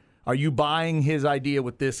bit. Are you buying his idea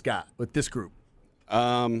with this guy, with this group?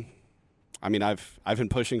 I mean, I've been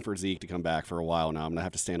pushing for Zeke to come back for a while now. I'm gonna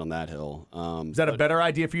have to stand on that hill. Is that a better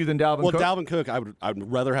idea for you than Dalvin Cook? Well, Dalvin Cook,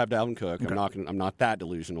 I'd rather have Dalvin Cook. Okay. I'm not that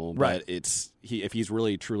delusional, right. But if he's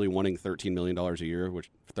really truly wanting $13 million a year, which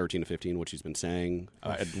 13 to 15, which he's been saying,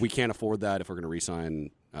 we can't afford that if we're going to re-sign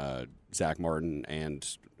Zach Martin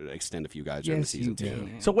and extend a few guys during the season too.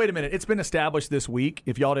 So wait a minute. It's been established this week,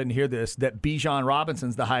 if y'all didn't hear this, that Bijan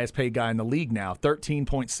Robinson's the highest paid guy in the league now,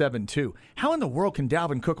 13.72. How in the world can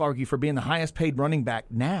Dalvin Cook argue for being the highest paid running back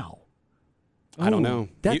now? I don't know.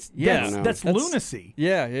 That's lunacy.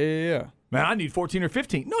 Yeah. Man, I need 14 or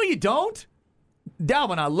 15. No, you don't.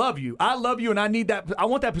 Dalvin, I love you, and I need that. I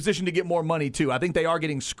want that position to get more money too. I think they are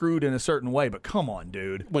getting screwed in a certain way, but come on,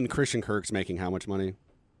 dude. When Christian Kirk's making how much money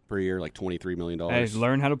per year? Like $23 million. Hey,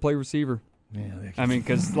 learn how to play receiver. Yeah, I mean,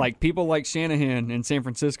 because like people like Shanahan in San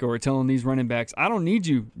Francisco are telling these running backs, I don't need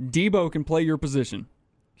you. Debo can play your position.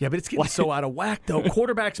 Yeah, but it's getting so out of whack, though.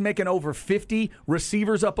 Quarterbacks making over 50,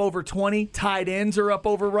 receivers up over 20, tight ends are up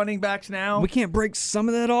over running backs now. We can't break some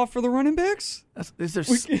of that off for the running backs? Is there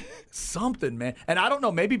something, man? And I don't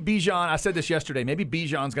know, maybe Bijan, I said this yesterday, maybe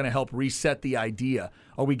Bijan's going to help reset the idea.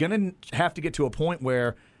 Are we going to have to get to a point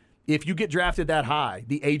where if you get drafted that high,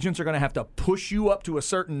 the agents are going to have to push you up to a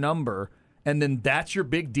certain number, and then that's your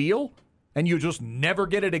big deal, and you just never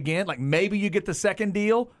get it again? Like maybe you get the second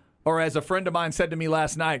deal? Or as a friend of mine said to me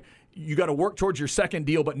last night, you got to work towards your second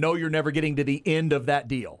deal, but know you're never getting to the end of that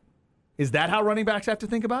deal. Is that how running backs have to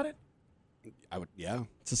think about it? Yeah.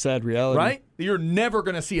 It's a sad reality. Right? You're never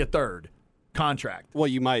going to see a third. contract. Well,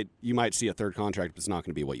 you might see a third contract, but it's not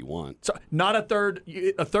going to be what you want. So not a third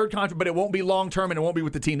contract, but it won't be long-term, and it won't be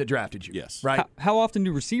with the team that drafted you. Yes. Right? How often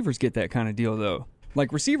do receivers get that kind of deal, though?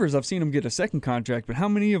 Like receivers, I've seen them get a second contract, but how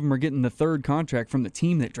many of them are getting the third contract from the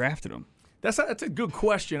team that drafted them? That's a good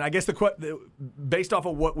question. I guess based off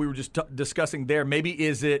of what we were just discussing there, maybe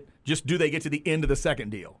is it just do they get to the end of the second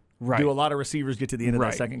deal? Right. Do a lot of receivers get to the end of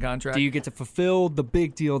that second contract? Do you get to fulfill the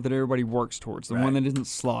big deal that everybody works towards, the one that isn't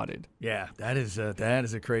slotted? Yeah, that is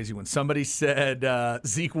a crazy one. Somebody said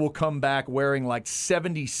Zeke will come back wearing like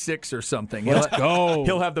 76 or something. Let's go.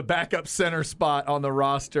 He'll have the backup center spot on the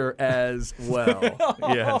roster as well.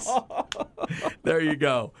 Yes. There you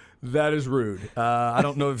go. That is rude. I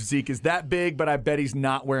don't know if Zeke is that big, but I bet he's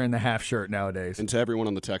not wearing the half shirt nowadays. And to everyone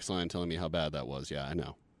on the text line telling me how bad that was, yeah, I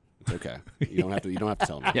know. It's okay. You don't have to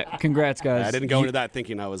tell me. Yeah, congrats, guys. I didn't go into that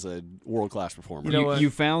thinking I was a world-class performer.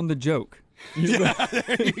 You found the joke. Yeah,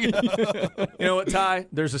 there you go. You know what, Ty?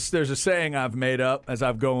 There's a saying I've made up as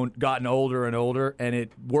I've gotten older and older, and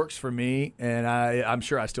it works for me. And I'm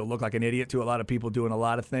sure I still look like an idiot to a lot of people doing a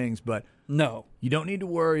lot of things, but no, you don't need to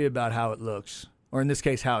worry about how it looks, or in this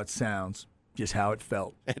case, how it sounds. Just how it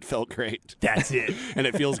felt. It felt great. That's it. And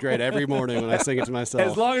it feels great every morning when I sing it to myself.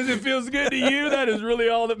 As long as it feels good to you, that is really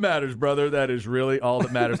all that matters, brother. That is really all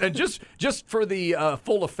that matters. And just for the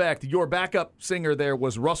full effect, your backup singer there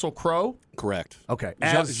was Russell Crowe? Correct. Okay.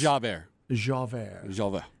 Javert.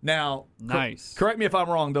 Now, nice. Correct me if I'm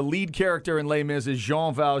wrong. The lead character in Les Mis is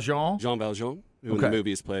Jean Valjean. Jean Valjean, who in the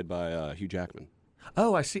movie is played by Hugh Jackman.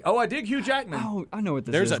 Oh, I see. Oh, I dig Hugh Jackman. Oh, I know what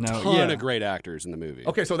this is now. There's a ton of great actors in the movie.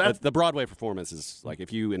 Okay, so that's the Broadway performance is like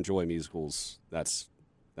if you enjoy musicals, that's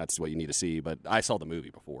what you need to see. But I saw the movie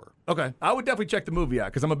before. Okay, I would definitely check the movie out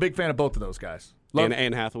because I'm a big fan of both of those guys. And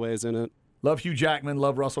Anne Hathaway is in it. Love Hugh Jackman.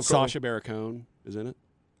 Love Russell Crowe. Sacha Baron Cohen is in it.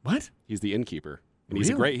 What? He's the innkeeper, and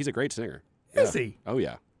Really? he's a great singer. Is he? Oh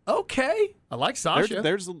yeah. Okay, I like Sasha.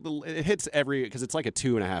 It hits every because it's like a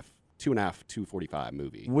 2:45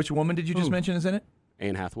 movie. Which woman did you just mention is in it?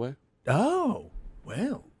 Anne Hathaway. Oh,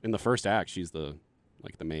 well. In the first act, she's the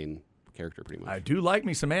main character pretty much. I do like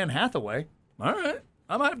me some Anne Hathaway. All right.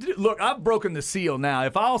 I might have to look, I've broken the seal now.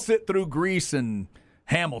 If I'll sit through Grease and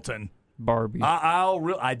Hamilton. Barbie.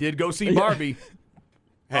 I did go see Barbie.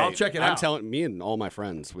 Hey, I'll check it out. I'm telling me and all my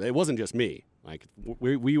friends, it wasn't just me. Like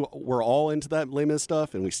we were all into that Les Mis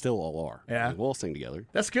stuff, and we still all are. Yeah, like, we'll all sing together.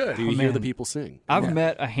 That's good. Do you hear the people sing? I've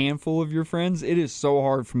met a handful of your friends. It is so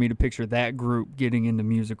hard for me to picture that group getting into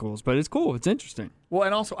musicals, but it's cool. It's interesting. Well,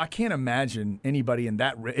 and also I can't imagine anybody in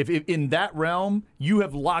that if in that realm you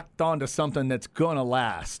have locked onto something that's gonna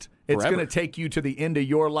last. It's going to take you to the end of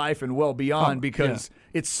your life and well beyond because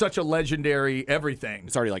it's such a legendary everything.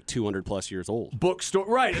 It's already like 200 plus years old. Bookstore,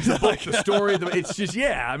 right? It's a book, the story. It's just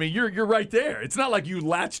I mean, you're right there. It's not like you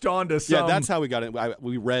latched onto some. Yeah, that's how we got it.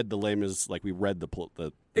 We read the Les Mis, like we read the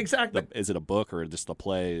exactly. Is it a book or just the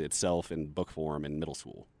play itself in book form in middle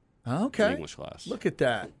school? Okay, in English class. Look at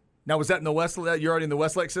that. Now, was that in the Westlake? You're already in the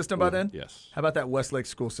Westlake system by then? Yes. How about that Westlake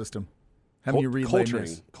school system? Having you read Les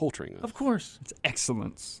Mis? Culturing. Of course, it's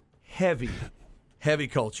excellence. Heavy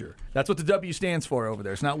culture. That's what the W stands for over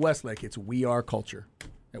there. It's not Westlake. It's We Are Culture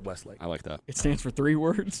at Westlake. I like that. It stands for 3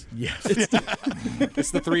 words? Yes.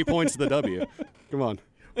 It's the 3 points of the W. Come on.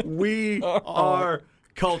 We are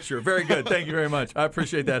culture. Very good. Thank you very much. I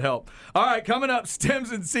appreciate that help. All right, coming up,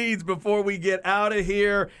 stems and seeds before we get out of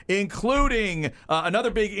here, including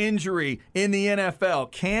another big injury in the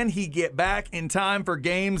NFL. Can he get back in time for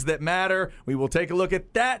games that matter? We will take a look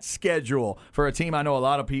at that schedule for a team I know a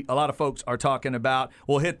lot of folks are talking about.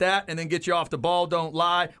 We'll hit that and then get you off the Ball Don't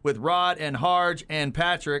Lie with Rod and Harge and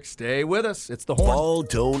Patrick. Stay with us. It's the Horn. Ball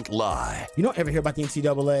Don't Lie. You don't ever hear about the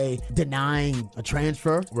NCAA denying a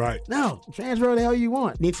transfer? Right. No, transfer the hell you want.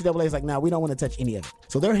 The NCAA is like, nah, we don't want to touch any of it.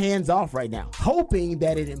 So they're hands off right now, hoping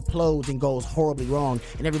that it implodes and goes horribly wrong,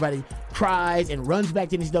 and everybody cries and runs back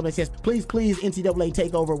to the NCAA and says, please, NCAA,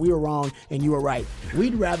 take over. We were wrong, and you were right.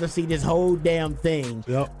 We'd rather see this whole damn thing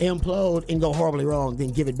implode and go horribly wrong than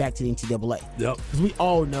give it back to the NCAA. Yep. Because we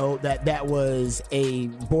all know that was a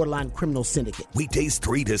borderline criminal syndicate. Weekdays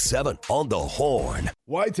 3 to 7 on the Horn.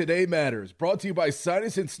 Why Today Matters, brought to you by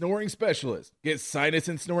Sinus and Snoring Specialists. Get sinus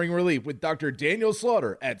and snoring relief with Dr. Daniel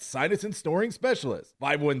Slaughter at Sinus and Snoring Specialists,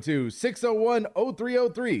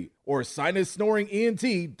 512-601-0303 or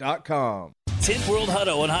sinussnoringent.com. Tint World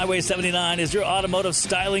Hutto on Highway 79 is your automotive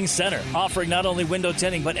styling center, offering not only window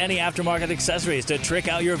tinting but any aftermarket accessories to trick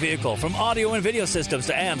out your vehicle, from audio and video systems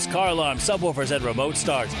to amps, car alarms, subwoofers, and remote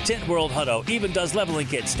starts. Tint World Hutto even does leveling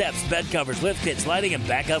kits, steps, bed covers, lift kits, lighting, and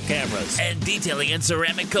backup cameras. And detailing and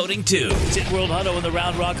ceramic coating, too. Tint World Hutto in the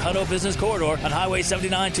Round Rock Hutto Business Corridor on Highway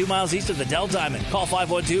 79, 2 miles east of the Del Diamond. Call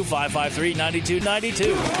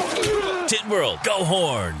 512-553-9292. Tint World, go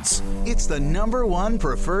Horns! It's the #1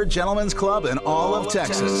 preferred gentlemen's club in all of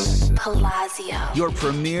Texas. Palazzo. Your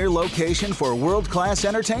premier location for world-class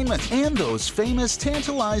entertainment and those famous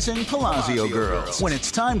tantalizing Palazzo girls. When it's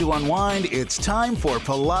time to unwind, it's time for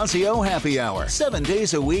Palazzo Happy Hour. 7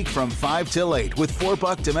 days a week from 5 till 8 with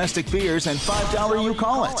 $4 domestic beers and $5 you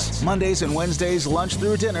call it. Mondays and Wednesdays, lunch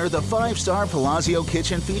through dinner, the 5-star Palazzo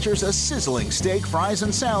kitchen features a sizzling steak, fries,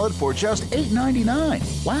 and salad for just $8.99.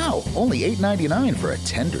 Wow, only $8.99 for a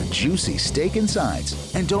tender, juicy steak and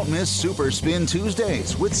sides. And don't miss Super Spin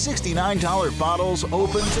Tuesdays with $69 bottles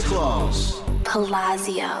open to close.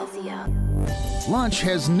 Palazzo. Lunch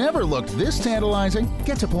has never looked this tantalizing.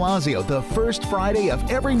 Get to Palazzo the first Friday of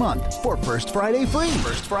every month for First Friday Free.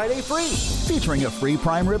 First Friday Free. Featuring a free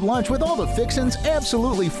prime rib lunch with all the fixins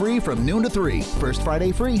absolutely free from noon to 3. First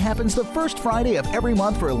Friday Free happens the first Friday of every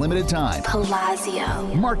month for a limited time. Palazzo.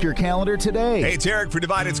 Mark your calendar today. Hey, it's Eric for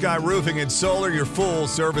Divided Sky Roofing and Solar, your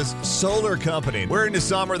full-service solar company. We're into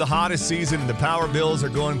summer, the hottest season, and the power bills are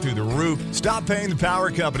going through the roof. Stop paying the power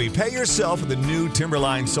company. Pay yourself with the new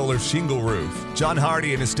Timberline Solar Shingle Roof. John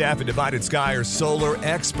Hardy and his staff at Divided Sky are solar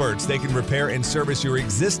experts. They can repair and service your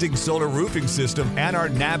existing solar roofing system and are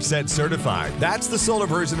NABCET certified. That's the solar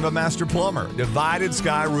version of a master plumber. Divided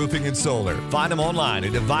Sky Roofing and Solar. Find them online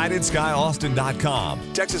at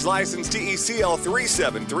dividedskyaustin.com. Texas license TECL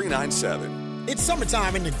 37397. It's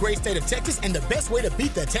summertime in the great state of Texas, and the best way to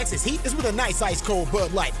beat the Texas heat is with a nice ice-cold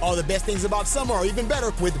Bud Light. All the best things about summer are even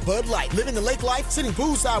better with Bud Light. Living the lake life, sitting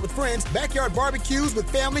poolside with friends, backyard barbecues with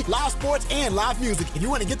family, live sports, and live music. If you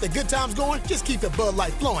want to get the good times going, just keep the Bud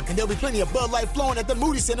Light flowing. And there'll be plenty of Bud Light flowing at the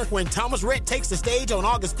Moody Center when Thomas Rhett takes the stage on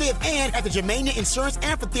August 5th, and at the Germania Insurance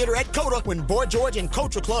Amphitheater at Coda when Boy George and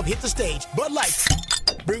Culture Club hit the stage. Bud Light,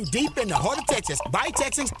 brewed deep in the heart of Texas, by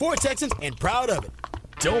Texans, for Texans, and proud of it.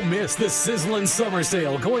 Don't miss the sizzling summer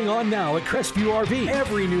sale going on now at Crestview RV.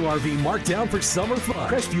 Every new RV marked down for summer fun.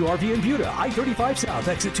 Crestview RV in Buda, I-35 South,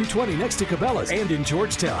 exit 220 next to Cabela's. And in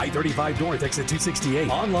Georgetown, I-35 North, exit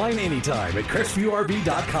 268. Online anytime at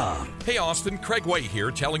CrestviewRV.com. Hey Austin, Craig Way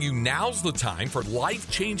here, telling you now's the time for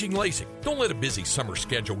life-changing LASIK. Don't let a busy summer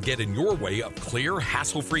schedule get in your way of clear,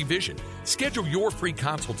 hassle-free vision. Schedule your free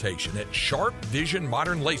consultation at Sharp Vision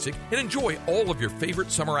Modern LASIK and enjoy all of your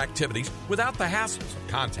favorite summer activities without the hassles of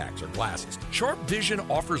contacts or glasses. Sharp Vision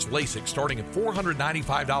offers LASIK starting at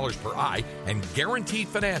 $495 per eye and guaranteed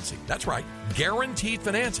financing. That's right, guaranteed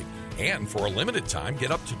financing. And for a limited time, get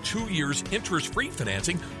up to 2 years interest-free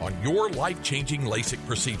financing on your life-changing LASIK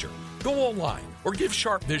procedure. Go online or give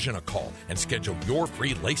Sharp Vision a call and schedule your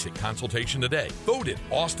free LASIK consultation today. Voted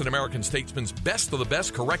Austin American Statesman's Best of the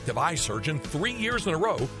Best Corrective Eye Surgeon 3 years in a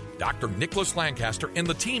row, Dr. Nicholas Lancaster and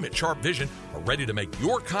the team at Sharp Vision are ready to make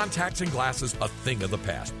your contacts and glasses a thing of the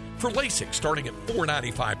past. For LASIK, starting at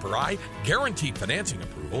 $495 per eye, guaranteed financing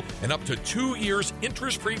approval, and up to 2 years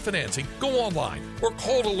interest-free financing, go online or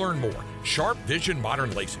call to learn more. Sharp Vision Modern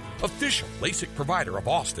LASIK, official LASIK provider of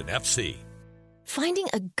Austin FC. Finding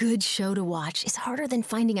a good show to watch is harder than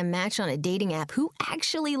finding a match on a dating app who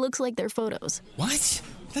actually looks like their photos. What?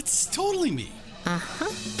 That's totally me.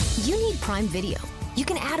 Uh-huh. You need Prime Video. You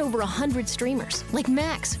can add over 100 streamers, like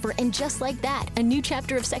Max for And Just Like That, a new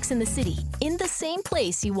chapter of Sex and the City, in the same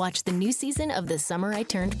place you watch the new season of The Summer I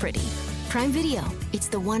Turned Pretty. Prime Video. It's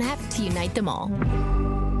the one app to unite them all.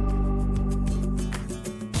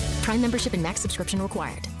 Prime membership and Max subscription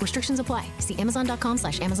required. Restrictions apply. See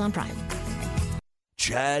Amazon.com/Amazon Prime.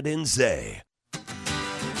 Chad and Zay.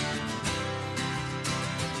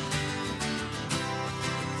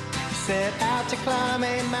 Set out to climb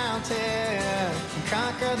a mountain and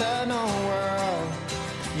conquer the known world.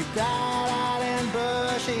 You glide out and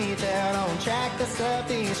bushy tail on track to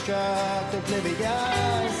self-destruct,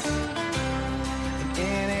 oblivious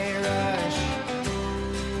in a rush.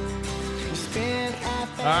 You spin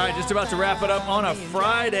All right, just about to wrap it up on a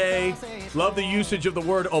Friday. Love the usage of the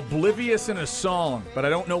word oblivious in a song, but I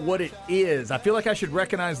don't know what it is. I feel like I should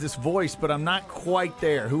recognize this voice, but I'm not quite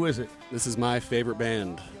there. Who is it? This is my favorite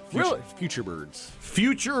band. Really? Future Birds.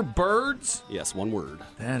 Future Birds? Yes, one word.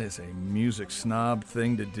 That is a music snob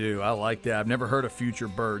thing to do. I like that. I've never heard of Future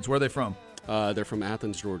Birds. Where are they from? They're from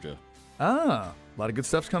Athens, Georgia. Ah, a lot of good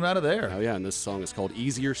stuff's coming out of there. Oh, yeah, and this song is called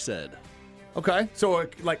Easier Said. Okay. So,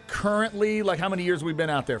 like, currently, like, how many years have we been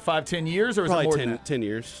out there? 5, 10 years? Or is Probably it more than that? 10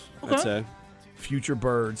 years, Okay. I'd say. Future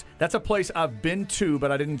Birds. That's a place I've been to,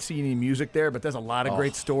 but I didn't see any music there. But there's a lot of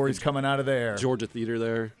great stories coming out of there. Georgia Theater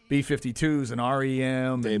there. B-52s and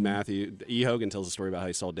REM. Dave Matthews. E. Hogan tells a story about how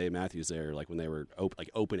he saw Dave Matthews there, like when they were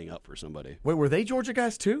opening up for somebody. Wait, were they Georgia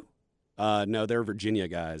guys too? No, they're Virginia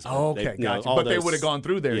guys. Oh, okay, gotcha. But they would have gone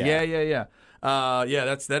through there. Yeah.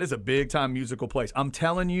 That is a big-time musical place. I'm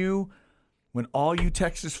telling you, when all you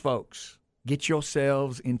Texas folks get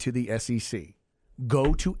yourselves into the SEC,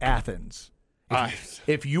 go to Athens.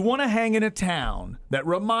 If you want to hang in a town that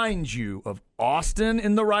reminds you of Austin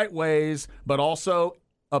in the right ways, but also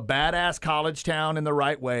a badass college town in the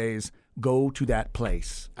right ways, go to that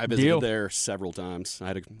place. I visited there several times. I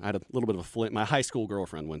had a little bit of a flint. My high school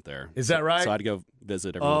girlfriend went there. Is that right? So I'd go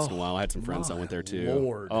visit every once in a while. I had some friends that went there too.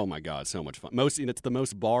 Lord. Oh my God, so much fun. It's the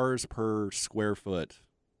most bars per square foot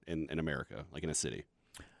in America, like in a city.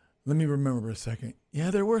 Let me remember a second.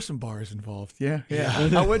 Yeah, there were some bars involved. Yeah.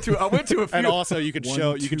 I went to a few. And also, you could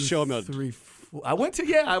show them. I went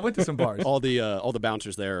to some bars. all the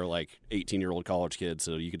bouncers there are like 18-year-old college kids,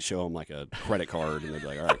 so you could show them like a credit card, and they'd be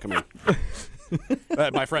like, "All right, come here."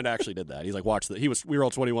 My friend actually did that. He's like, "Watch this." We were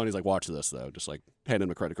all 21. He's like, "Watch this," though. Just like hand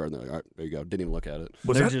him a credit card, and they're like, "All right, there you go." Didn't even look at it.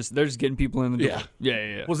 They're just getting people in the door.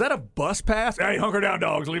 Yeah. Was that a bus pass? Hey, hunker down,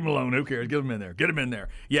 dogs. Leave them alone. Who cares? Get them in there.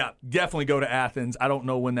 Yeah, definitely go to Athens. I don't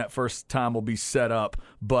know when that first time will be set up,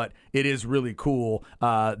 but it is really cool.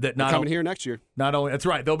 That not coming here next year. Not only that's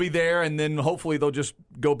right, they'll be there, and then hopefully they'll just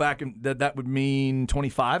go back, and that would mean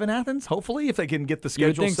 25 in Athens. Hopefully, if they can get the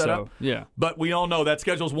schedule set up. Yeah, but we all know that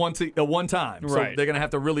schedule's one time, so right. They're going to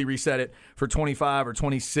have to really reset it for 25 or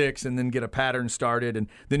 26, and then get a pattern started, and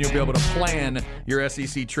then you'll be able to plan your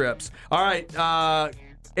SEC trips. All right.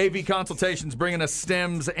 AV Consultations bringing us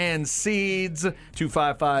stems and seeds,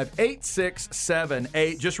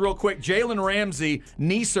 255-8678. Just real quick, Jalen Ramsey,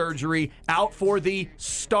 knee surgery, out for the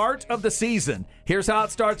start of the season. Here's how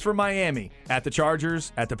it starts for Miami. At the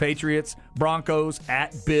Chargers, at the Patriots, Broncos,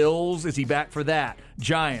 at Bills. Is he back for that?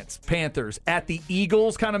 Giants, Panthers, at the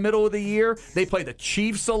Eagles, kind of middle of the year. They play the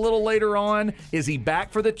Chiefs a little later on. Is he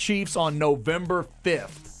back for the Chiefs on November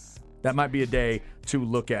 5th? That might be a day to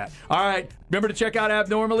look at. All right. Remember to check out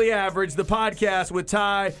Abnormally Average, the podcast with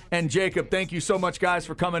Ty and Jacob. Thank you so much, guys,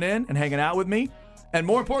 for coming in and hanging out with me. And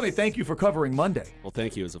more importantly, thank you for covering Monday. Well,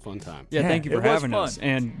 thank you. It was a fun time. Yeah, thank you for having us.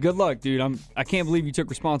 And good luck, dude. I can't believe you took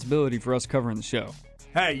responsibility for us covering the show.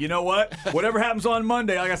 Hey, you know what? Whatever happens on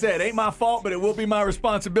Monday, like I said, it ain't my fault, but it will be my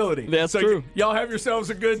responsibility. That's true. Y'all have yourselves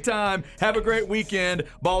a good time. Have a great weekend.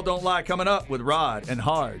 Ball Don't Lie coming up with Rod and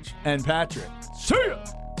Harge and Patrick. See ya!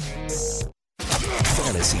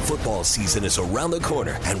 Fantasy football season is around the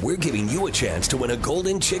corner, and we're giving you a chance to win a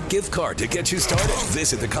Golden Chick gift card to get you started.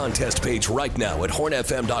 Visit the contest page right now at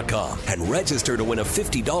hornfm.com and register to win a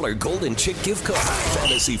 $50 Golden Chick gift card.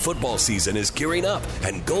 Fantasy football season is gearing up,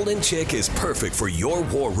 and Golden Chick is perfect for your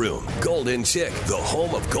war room. Golden Chick, the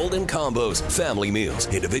home of golden combos, family meals,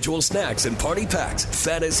 individual snacks, and party packs.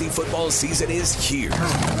 Fantasy football season is here.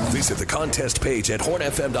 Visit the contest page at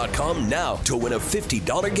hornfm.com now to win a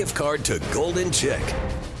 $50 gift card to Golden Chick.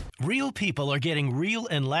 Real people are getting real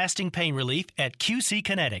and lasting pain relief at QC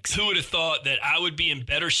Kinetics. Who would have thought that I would be in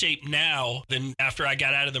better shape now than after I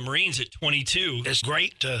got out of the Marines at 22? It's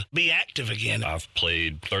great to be active again. I've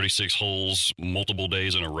played 36 holes multiple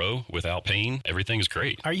days in a row without pain. Everything is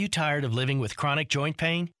great. Are you tired of living with chronic joint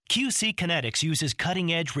pain? QC Kinetics uses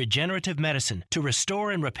cutting-edge regenerative medicine to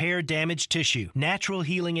restore and repair damaged tissue. Natural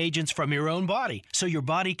healing agents from your own body, so your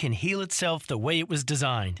body can heal itself the way it was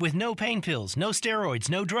designed. With no pain pills, no steroids,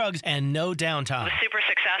 no drugs, and no downtime. It was super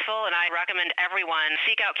successful, and I recommend everyone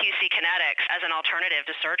seek out QC Kinetics as an alternative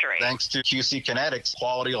to surgery. Thanks to QC Kinetics,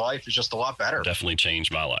 quality of life is just a lot better. Definitely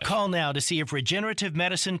changed my life. Call now to see if regenerative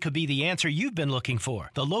medicine could be the answer you've been looking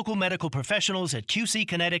for. The local medical professionals at QC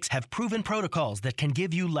Kinetics have proven protocols that can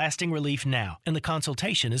give you lasting relief now, and the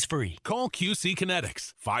consultation is free. Call QC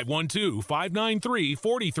Kinetics,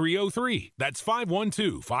 512-593-4303. That's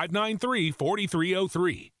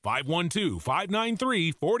 512-593-4303.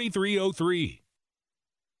 512-593-4303.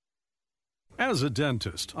 As a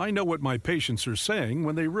dentist, I know what my patients are saying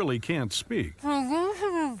when they really can't speak.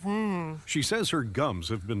 She says her gums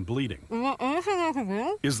have been bleeding.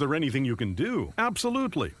 Is there anything you can do?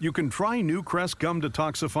 Absolutely. You can try New Crest Gum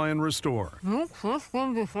Detoxify and Restore.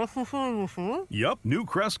 Yup, New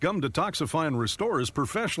Crest Gum Detoxify and Restore is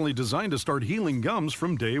professionally designed to start healing gums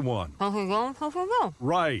from day one.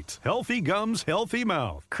 Right. Healthy gums, healthy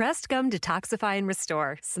mouth. Crest Gum Detoxify and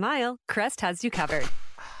Restore. Smile. Crest has you covered.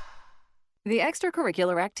 The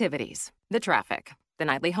extracurricular activities, the traffic, the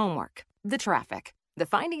nightly homework. The traffic. The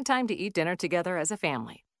finding time to eat dinner together as a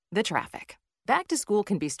family. The traffic. Back to school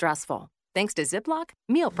can be stressful. Thanks to Ziploc,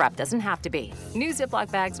 meal prep doesn't have to be. New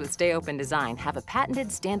Ziploc bags with Stay Open design have a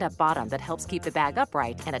patented stand-up bottom that helps keep the bag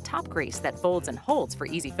upright and a top crease that folds and holds for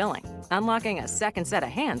easy filling, unlocking a second set of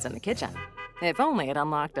hands in the kitchen. If only it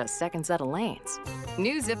unlocked a second set of lanes.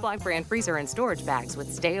 New Ziploc brand freezer and storage bags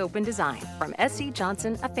with Stay Open design from SC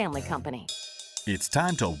Johnson, a family company. It's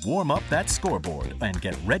time to warm up that scoreboard and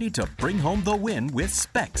get ready to bring home the win with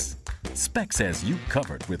Specs. Specs has you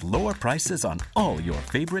covered with lower prices on all your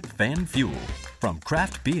favorite fan fuel. From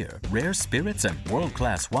craft beer, rare spirits, and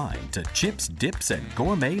world-class wine to chips, dips, and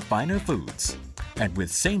gourmet finer foods. And with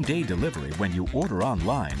same-day delivery when you order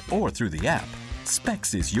online or through the app,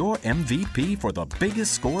 Specs is your MVP for the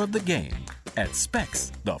biggest score of the game. At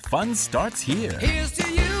Specs, the fun starts here. Here's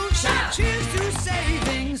to you, cheers to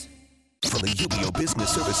savings. From the UBO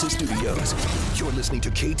Business Services Studios, you're listening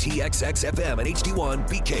to KTXX FM and HD1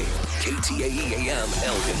 BK, KTAE AM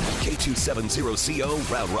Elgin,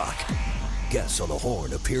 K270CO Round Rock. Guests on the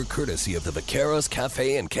horn appear courtesy of the Vaqueros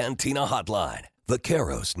Cafe and Cantina Hotline.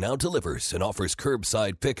 Vaqueros now delivers and offers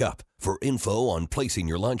curbside pickup. For info on placing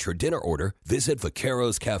your lunch or dinner order, visit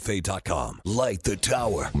vaqueroscafe.com. Light the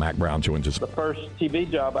tower. Mac Brown joins us. The first TV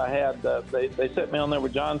job I had, they set me on there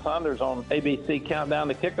with John Saunders on ABC Countdown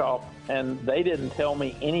to Kickoff, and they didn't tell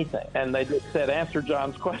me anything. And they just said, answer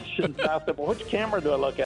John's questions. And I said, well, which camera do I look at?